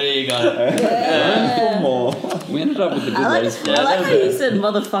 Yeah, Leah, you got it. More. We ended up with the good I like ways. how you said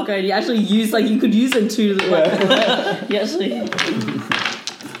motherfucker and you actually used like you could use it too. Like, you actually.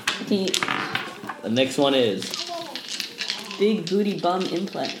 Can you, The next one is big booty bum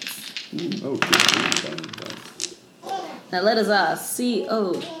implants. Oh, Now letters are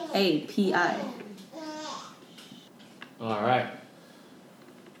COAPI. alright.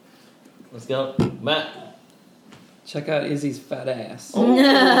 Let's go. Matt. Check out Izzy's fat ass.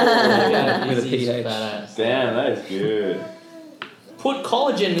 Yeah, With a Izzy's PH. fat ass. damn, that is good. Put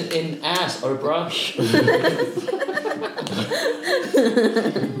collagen in ass, Oprah.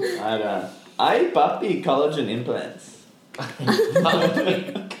 I puppy collagen implants.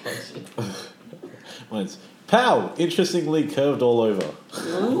 Mine's pow, interestingly curved all over.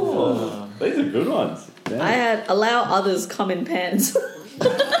 Oh, these are good ones. Damn. I had allow others come in pants.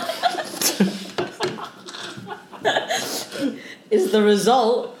 Is the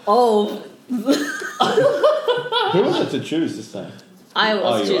result of Who was it to choose this time? I was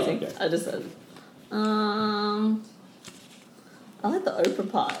Oh, you are, choosing. okay. I just said. I like the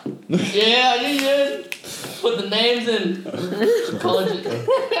Oprah part. Yeah, you did. Put the names in. Collagen.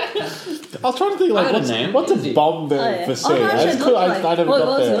 I was trying to think I like had a name. what's a Easy. bomb Oh, yeah. for C? Oh, no, I actually, just it could, looked I like- never what got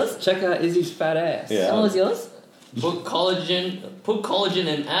was there. yours? Check out Izzy's fat ass. Yeah. What was yours? Put collagen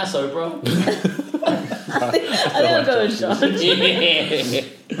in ass, Oprah. I think I'll go with Josh. Yeah.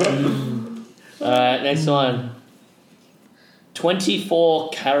 Alright, next one. 24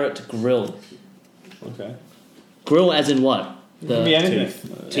 carat grill. Okay. Grill as in what? It can be The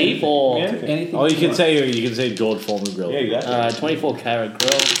anything. teeth or Yeah, anything. Anything Oh, you can want. say George Foreman grill. Yeah, exactly. 24 carat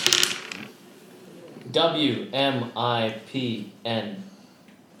grill. WMIPN.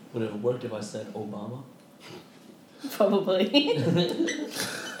 Would it have worked if I said Obama? Probably.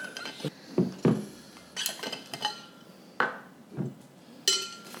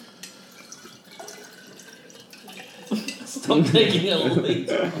 Stop taking a lead.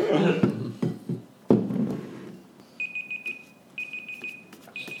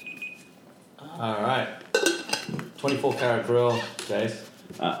 Alright. 24 carat grill, Jace.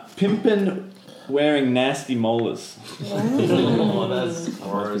 Pimpin' wearing nasty molars. Oh, that's Must be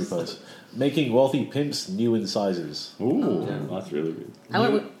gross. close. Making wealthy pimps new in sizes. Ooh, Yeah. that's really good. I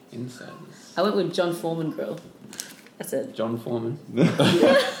went with John Foreman grill. That's it. John Foreman. What's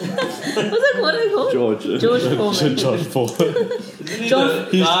that what are they called? George. George Foreman. George Foreman. John,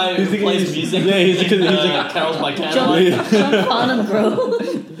 The guy who plays music. yeah, he's in, like- Carols by Candlelight. John Farnham grill.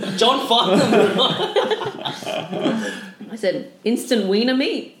 John Farnham. I said instant wiener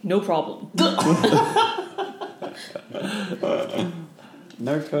meat, no problem.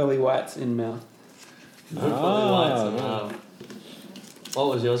 No pearly whites in mouth. What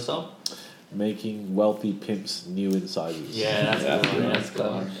was yours, Tom? Making wealthy pimps new in sizes. Yeah, that's good. That's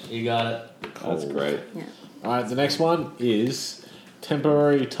good. You got it. That's great. Alright, the next one is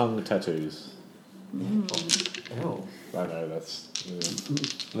temporary tongue tattoos. Oh. I know, that's.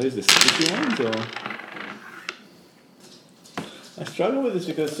 Are these the sticky ones or? I struggle with this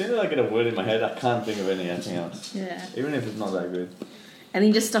because as soon as I get a word in my head, I can't think of anything else. Yeah. Even if it's not that good. And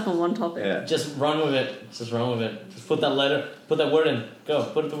then just stuck on one topic. Yeah. Just run with it. Just run with it. Just put that word in. Go.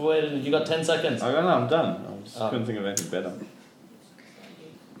 Put the word in. You got 10 seconds. I don't know, I'm done. I just Oh. couldn't think of anything better.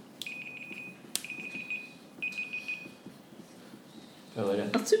 Go later.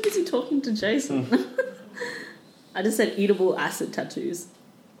 I was too busy talking to Jason. I just said eatable acid tattoos.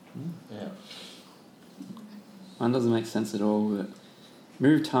 Yeah. Mine doesn't make sense at all, but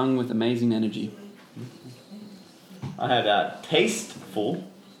move tongue with amazing energy. I had tasteful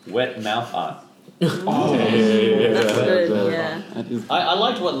wet mouth art. That's good, yeah. That is I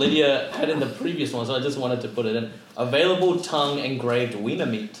liked what Lydia had in the previous one, so I just wanted to put it in. Available tongue engraved wiener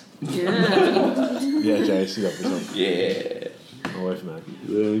meat. Yeah. Yeah, Jace, you got this one. Yeah. Away from that.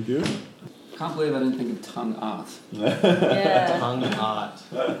 Thank you. can't believe I didn't think of tongue art. Yeah. Tongue art.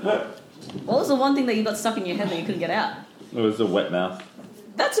 What was the one thing that you got stuck in your head that you couldn't get out? It was a wet mouth.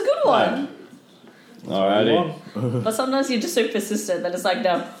 That's a good one. Alrighty. But sometimes you're just so persistent that it's like,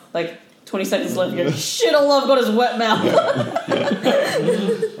 no, like 20 seconds left, you go, shit, all I've got is wet mouth.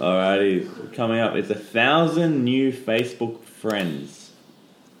 Alrighty. Coming up, it's 1,000 new Facebook friends.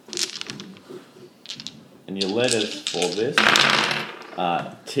 And your letters for this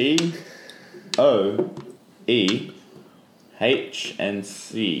are T, O, E, H, and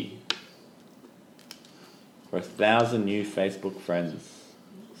C. For 1,000 new Facebook friends.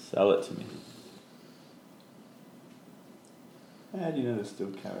 Sell it to me. How do you know there's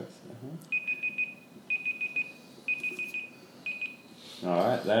still carrots there,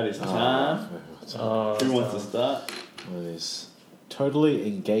 Alright, that is time. Who wants to start? Well, there's totally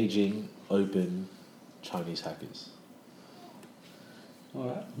engaging, open Chinese hackers.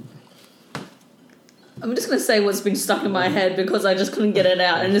 Alright. I'm just going to say what's been stuck in my head because I just couldn't get it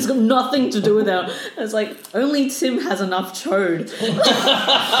out, and it's got nothing to do with it. It's like, only Tim has enough chode. It's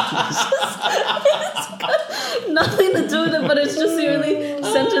got nothing to do with it, but it's just the only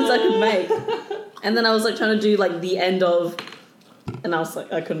sentence I could make. And then I was like trying to do like the end of, and I was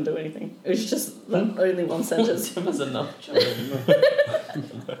like, I couldn't do anything. It was just like, only one sentence. Tim has enough children.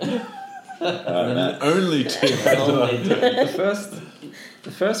 Only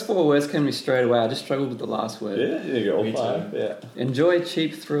The first four words came to me straight away. I just struggled with the last word. Yeah, you got all Me five. too. Yeah. Enjoy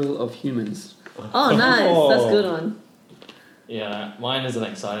cheap thrill of humans. Oh, nice. That's a good one. Yeah, mine isn't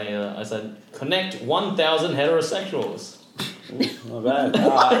exciting either. I said, connect 1,000 heterosexuals. Not bad.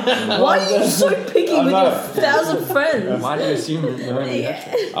 Alright. Why are you so picky with your 1,000 friends? Why do you assume that they're only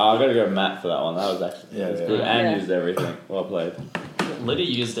I've got to go Matt for that one. That was actually Yeah, that's yeah. good. And Yeah. used everything. Well played. Lydia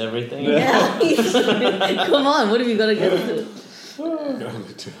used everything. Yeah. Come on, what have you got to get to? Not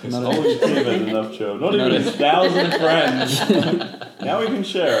Only Tim has enough children. Not even 1,000 friends. Now we can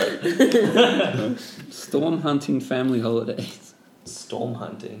share it. Storm hunting family holidays. Storm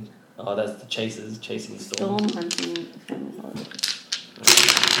hunting. Oh, that's the chasers chasing Storm storm. hunting family holiday.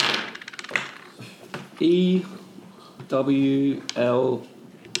 E W L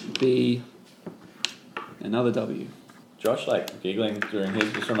B another W. Josh like giggling during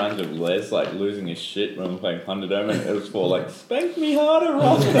his just reminds me of Les like losing his shit when we were playing Thunderdome, and it was for like spank me harder,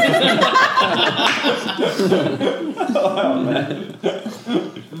 Rob. Oh man.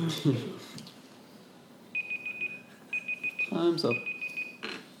 Time's up.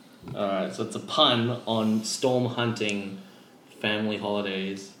 Alright, so it's a pun on storm hunting family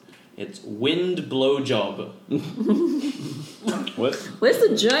holidays. It's wind blowjob. What? Where's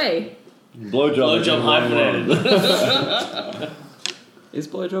the J? Blowjob. Blowjob hyphenated. Is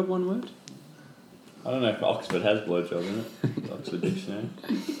blowjob one word? I don't know if Oxford has blowjob in it. Oxford Dictionary.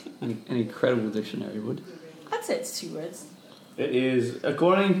 Any credible dictionary would. I'd say it's 2 words. It is,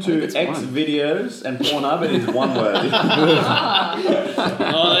 according I think to it's X one. videos and Pornhub, it is one word.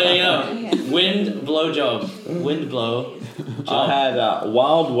 Oh, there you go. Wind blowjob. Wind blow. I had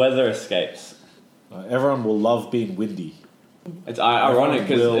wild weather escapes. Everyone will love being windy. It's ironic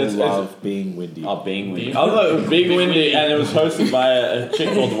because Everyone will it's love being windy. being windy. Being- I thought it was Big Windy, and it was hosted by a chick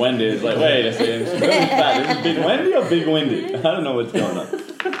called Wendy. It's like, wait a second, is it Big Wendy or Big Windy? I don't know what's going on.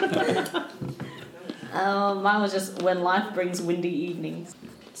 Mine was just when life brings windy evenings.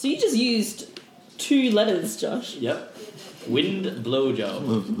 So you just used 2 letters, Josh. Yep. Wind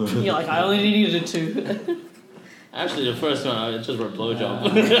blowjob. You're like, I only needed 2. Actually, the first one, I just wrote blowjob.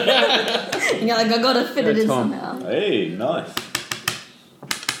 And you're like, I gotta fit it in Tom. somehow. Hey, nice.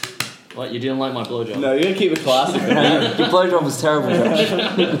 What, you didn't like my blowjob? No, you gotta keep it classic. Your blowjob was terrible, Josh.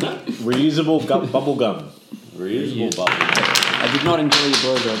 Reusable bubble gum. Reusable bubble. I did not enjoy your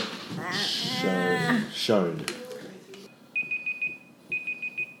blowjob. Shown.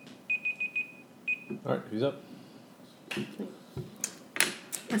 Alright, who's up?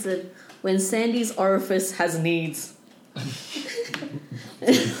 I said, when Sandy's orifice has needs.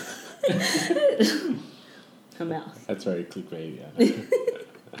 Her mouth. That's very clickbaity. Yeah.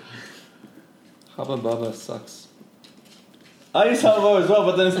 Hubba Bubba sucks. I used hello as well,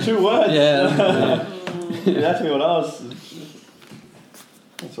 but then it's 2 words. Yeah. That's what I was.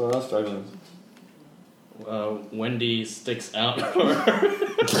 That's what I was struggling with. Wendy sticks out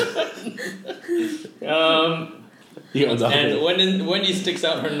and Wendy sticks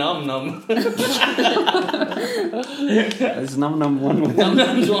out her num num. It's num one word. Num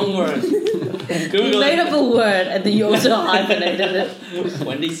num's one word. You Google made it. up a word and then you also hyphenated it.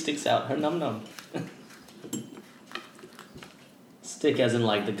 Wendy sticks out her num num. Stick as in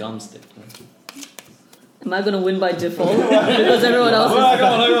like the gum stick. Am I gonna win by default? Because everyone else Well, is...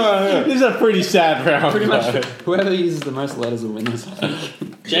 come on. This is a pretty sad round. Pretty much whoever uses the most letters will win this, I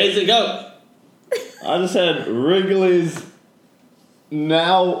think. Jason, go! I just had Wrigley's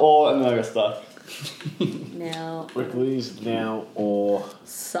now or and then I got stuck. Now, Wrigley's now or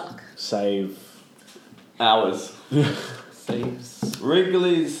suck. save. Hours. Saves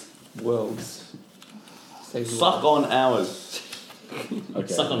Wrigley's worlds. Saves suck on hours.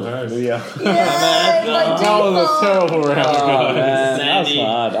 Okay. Suck on hers. Yeah. Yay, by That was a terrible round, Oh, guys. man, Sandy. that's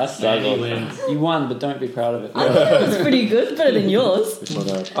hard. That's Sandy struggled. wins. You won, but don't be proud of it. I thought it was pretty good, better than yours. This one,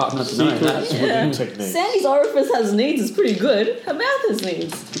 Oh, not to know secret that. swimming technique. Sandy's orifice has needs is pretty good. Her mouth has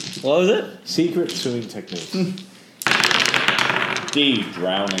needs. What was it? Secret swimming technique. D.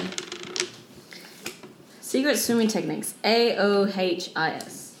 Drowning. Secret swimming techniques.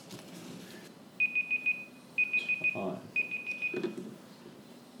 AOHIS. Oh.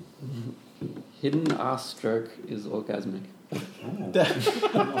 Hidden ass stroke is orgasmic.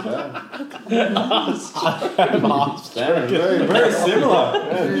 Very, very similar.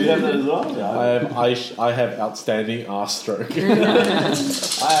 Yeah, do you have that as well? I have outstanding arse stroke.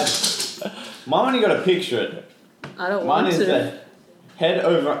 Mine only got to picture it. I don't Mine want is to. the head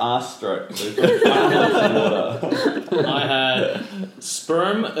over arse stroke. So it's like water. I had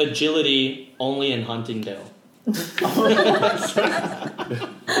sperm agility only in Huntingdale.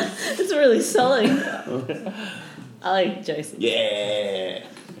 It's really selling. I like Jason. Yeah.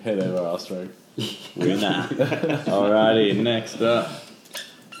 Head over arse stroke. Winner. Alrighty, next up.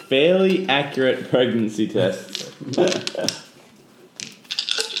 Fairly accurate pregnancy tests.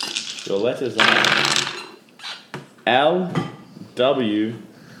 Your letters are L, W,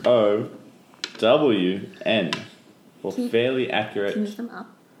 O, W, N. For Can you- fairly Can you accurate lift them up?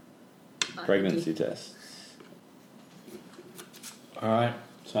 pregnancy tests. Alright.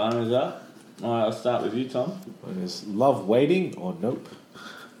 Time is up. Alright, I'll start with you, Tom. Mine is love waiting or nope.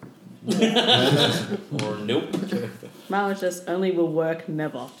 Or nope. Mine was just only will work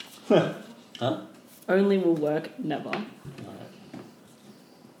never. Huh? Only will work never.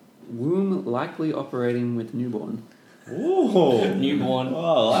 Womb likely operating with newborn. Ooh. Newborn.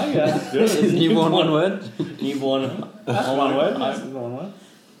 Oh, I like that. That's good. Is newborn one word? Newborn. That's one word. That's one word.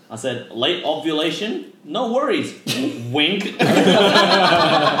 I said, late ovulation? No worries. Wink. That's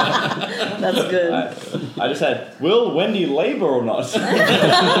good. I just said, will Wendy labour or not?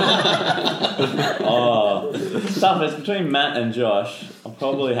 Oh, tough. It's between Matt and Josh. I'll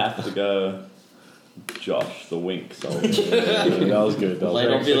probably have to go Josh, the wink soldier. That was good. That was Late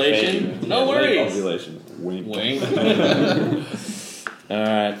very ovulation? good. No Late worries. ovulation. Wink. Wink.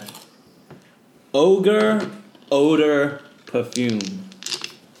 Alright. Ogre, odor, perfume.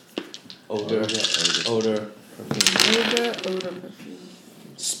 Ogre, odor, perfume. Odor perfume.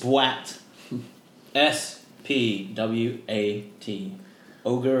 Spwat. SPWAT.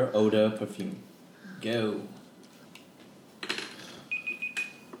 Ogre, odor, perfume. Go.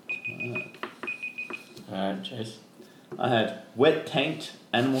 Alright, Chase. I had wet taint,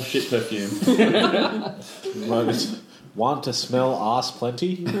 animal shit perfume. Want to smell ass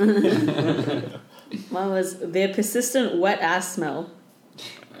plenty? Mine was their persistent wet ass smell.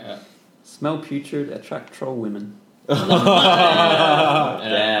 Smell putrid, attract troll women. Damn,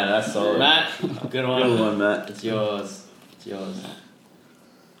 that's solid. Matt, good one. Good one, Matt. It's yours. It's yours.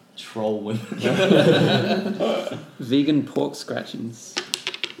 Troll women. Vegan pork scratchings.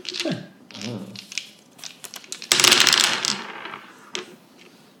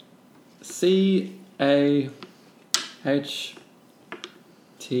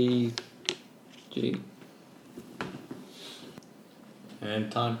 CAHTG.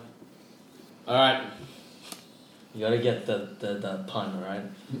 And time. Alright. You gotta get the pun, alright?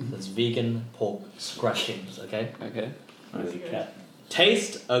 That's vegan pork scratchings, okay? Okay. Where's the cat?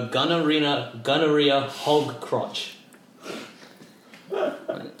 Taste a gonorrhea hog crotch.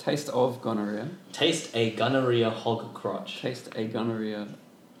 Taste of gonorrhea. Taste a gonorrhea hog crotch. Taste a gonorrhea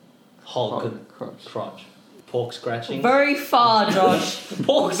Hog crotch. crotch. Pork scratching. Very far, Josh.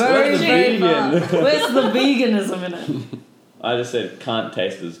 Pork Very, scratching. very far. Where's the veganism in it? I just said can't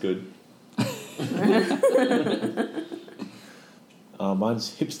taste as good.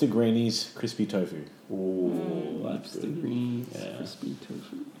 Mine's hipster grannies crispy tofu. Ooh, that's The good. green Yeah. crispy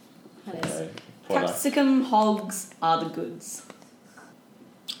tofu. Okay. Product. Capsicum hogs are the goods.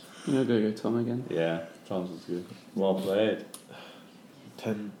 You know, go Tom again. Yeah, Tom's was good. Well played.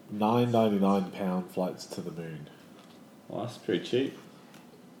 £9.99 flights to the moon. Well, that's pretty cheap.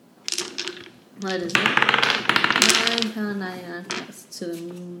 What is it? £9.99 plus to the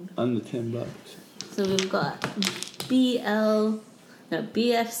moon. Under $10. So we've got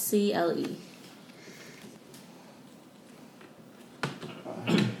BFCLE.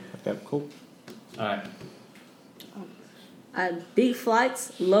 Okay, cool. Alright. Big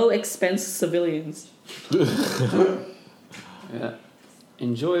flights, low expense civilians. Yeah.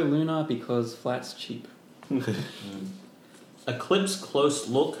 Enjoy Luna because flight's cheap. Eclipse close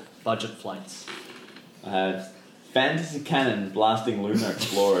look budget flights. I had fantasy cannon blasting lunar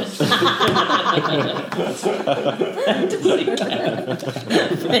explorers. That's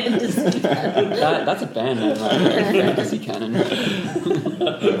a band name, right? Fantasy Cannon.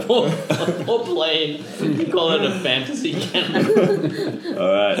 Poor plane. You call it a fantasy cannon.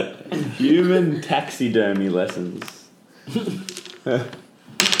 Alright. Human taxidermy lessons. I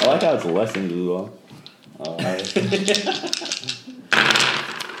like how it's lessons as well. Alright.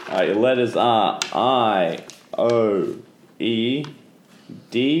 Alright, your letters are I, O, E,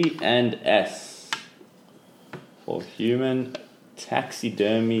 D, and S. For human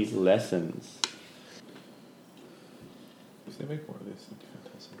taxidermy lessons. If they make more of this, it'd be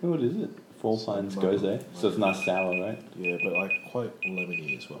fantastic. What is it? Four Pines Gose. So it's nice sour, right? Yeah, but like quite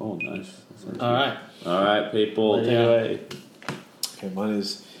lemony as well. Oh, nice. Alright. Alright, people, take it Yeah. away. Okay, mine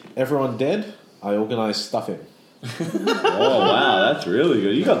is everyone dead. I organise stuffing. Oh, wow, that's really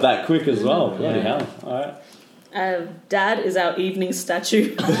good. You got that quick as well. Bloody hell. Alright. Dad is our evening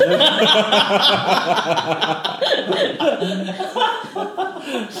statue.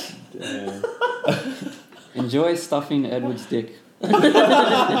 Damn. Enjoy stuffing Edward's dick.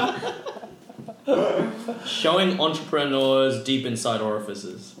 Showing entrepreneurs deep inside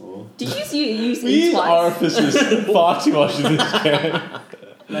orifices. Did you use We E use twice? orifices far too much in this game.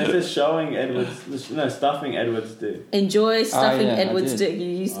 No, it says showing Edward's... No, stuffing Edward's dick. Enjoy stuffing yeah, I Edward's did. dick. You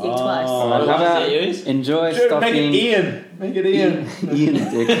used E Oh. twice. Oh, How What about did you use? enjoy Dude, stuffing make it Ian. Make it Ian. Ian's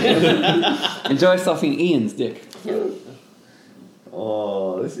dick? Enjoy stuffing Ian's dick.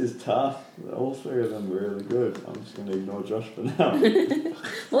 Oh, this is tough. All three of them were really good. I'm just going to ignore Josh for now.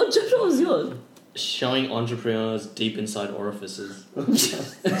 What was yours? Showing entrepreneurs deep inside orifices.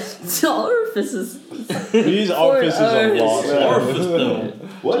 Orifices. We use orifices a lot. Orifice though.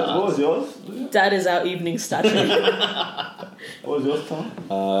 What was yours? Dad is our evening statue. What was yours, Tom?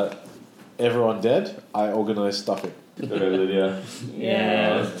 Everyone dead. I organise stuffing. Sorry, Lydia.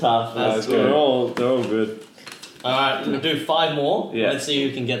 Yeah. It's tough. That's They're good. all good. Alright, we'll do 5 more. Yeah. Let's see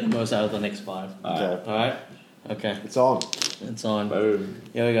who can get the most out of the next 5. Okay. Alright? Okay, It's on. it's on. Boom.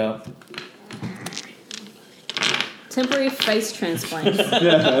 Here we go. Temporary face transplants.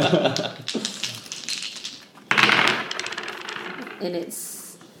 And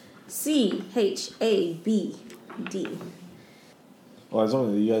it's CHABD. Well, as long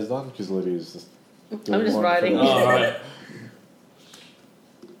as you guys done, because Lydia's just. I'm just writing. Oh, alright.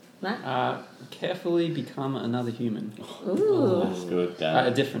 Matt? Carefully become another human. Ooh. That's good, A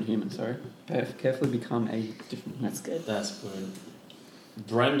Dan. different human, sorry. Carefully become a different human. That's good. That's good.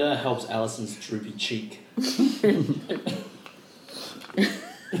 Brenda helps Alison's droopy cheek.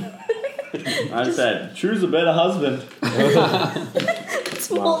 I said, choose a better husband. It's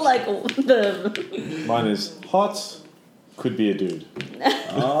more like the. Mine is hot, could be a dude.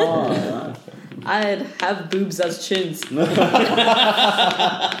 Oh, I'd have boobs as chins.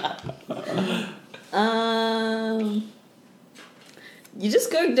 You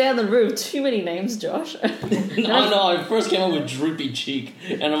just go down the route. Too many names, Josh. No, I first came up with droopy cheek,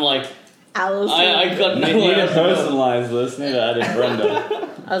 and I'm like, Allison. I got need nowhere to else to go. personalize this. Need to add in Brenda.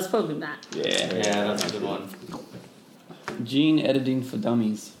 I was probably Matt. Yeah. Yeah, that's a good one. Gene editing for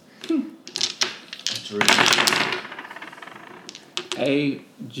dummies. Droopy. A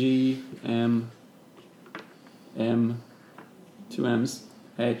G M M 2 M's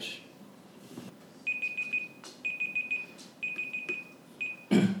H.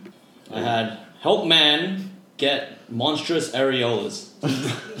 I had help man get monstrous areolas.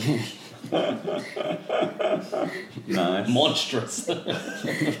 Nice. Monstrous.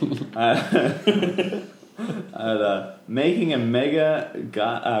 Making a mega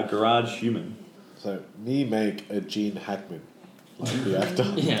garage human. So, me make a Gene Hackman, like the actor.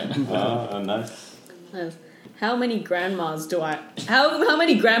 Yeah. Nice. How many grandmas do I? How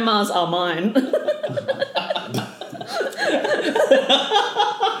many grandmas are mine?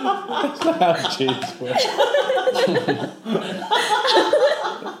 How Gene's work.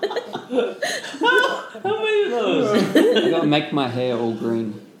 How many of those? I gotta make my hair all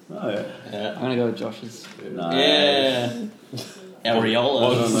green. Oh yeah. Yeah. I'm gonna go with Josh's. Nice. Yeah.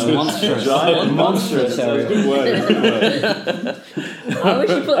 Areolas. Monstrous. Giant Monstrous That's a area. good word. Good word. I wish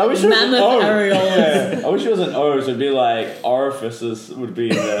you put I wish it was an mammoth O. areolas. Yeah. I wish it was an O, so it'd be like orifices would be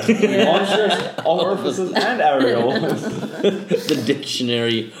in there. Monstrous orifices and areolas. The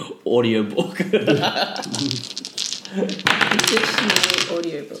dictionary audiobook. Dictionary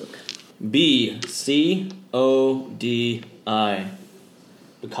audiobook. BCODI.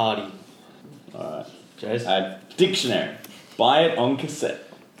 Bacardi. Alright. Jace? Dictionary. Buy it on cassette.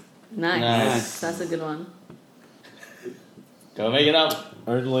 Nice. Nice. That's a good one. Go make it up.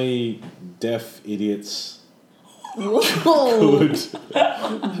 Only deaf idiots Whoa. could.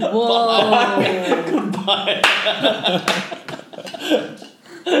 Whoa.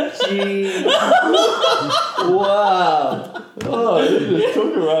 Jeez. Wow. Oh, you just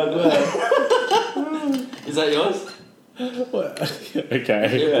took it right there. Is that yours?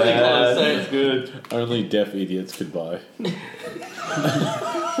 Okay. You're pretty close. So That's good. Only deaf idiots could buy.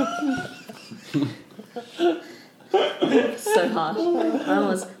 So harsh. Mine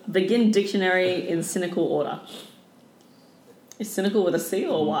was begin dictionary in cynical order. Is cynical with a C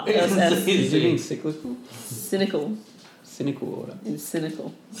or what? Is it Easy. being cyclical? Cynical. Cynical order. In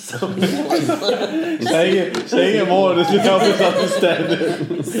cynical. Saying it more doesn't help us understand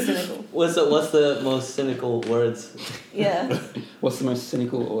it. Cynical. What's the most cynical words? Yeah. What's the most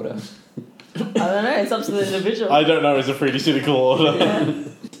cynical order? I don't know. It's up to the individual. I don't know, it's a pretty cynical order.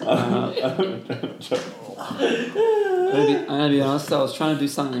 I'm gonna be honest, I was trying to do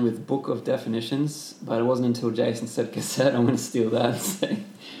something with Book of Definitions, but it wasn't until Jason said cassette, I'm gonna steal that and say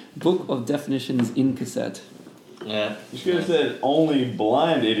Book of Definitions in cassette. Yeah. You should have said only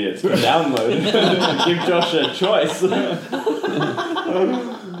blind idiots can download it. Give Josh a choice.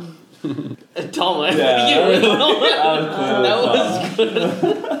 Tom, Yeah. you really That was good.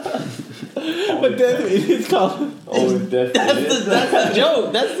 But deaf idiots can't. Always deaf idiots. That's the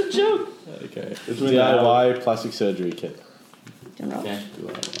joke. That's the joke. Okay. It's when DIY plastic surgery kit. Okay.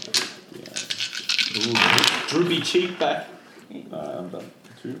 Ooh, droopy cheek back. I'm done.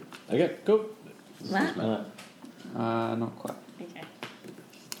 2. Okay, cool. Matt? Not quite. Okay.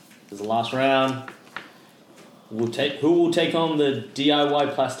 This is the last round. Who will take on the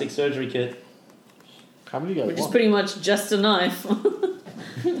DIY plastic surgery kit? How many guys Which is want? pretty much just a knife.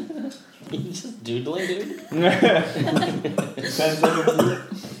 You just doodling, dude. 10 seconds.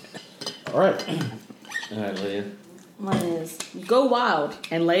 Alright. Alright, Lydia. Mine is go wild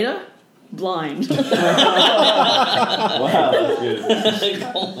and later blind. Wow,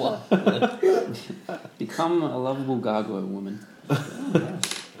 that's good. Become a lovable gargoyle woman.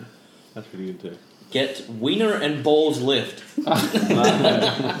 That's pretty good too. Get wiener and balls lift.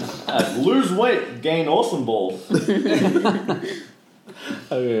 Lose weight, gain awesome balls.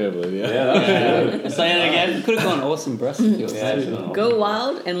 Oh yeah, but yeah. That's Say it again. Could have gone awesome breast skills. good. Go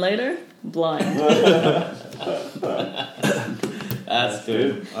wild and later blind. That's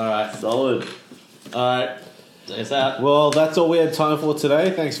good. All right. Solid. All right. It's out. Well, that's all we had time for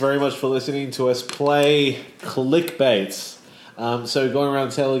today. Thanks very much for listening to us play Clickbaits. So going around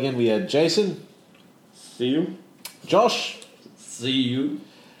the table again, we had Jason, See you. Josh, See you.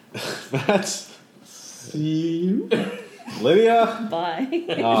 Matt, see you, Lydia. Bye.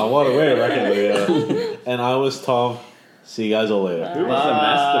 Oh, what a way to reckon, Lydia. And I was Tom. See you guys all later. Who was the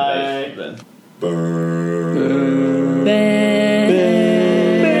masturbate then? Ben.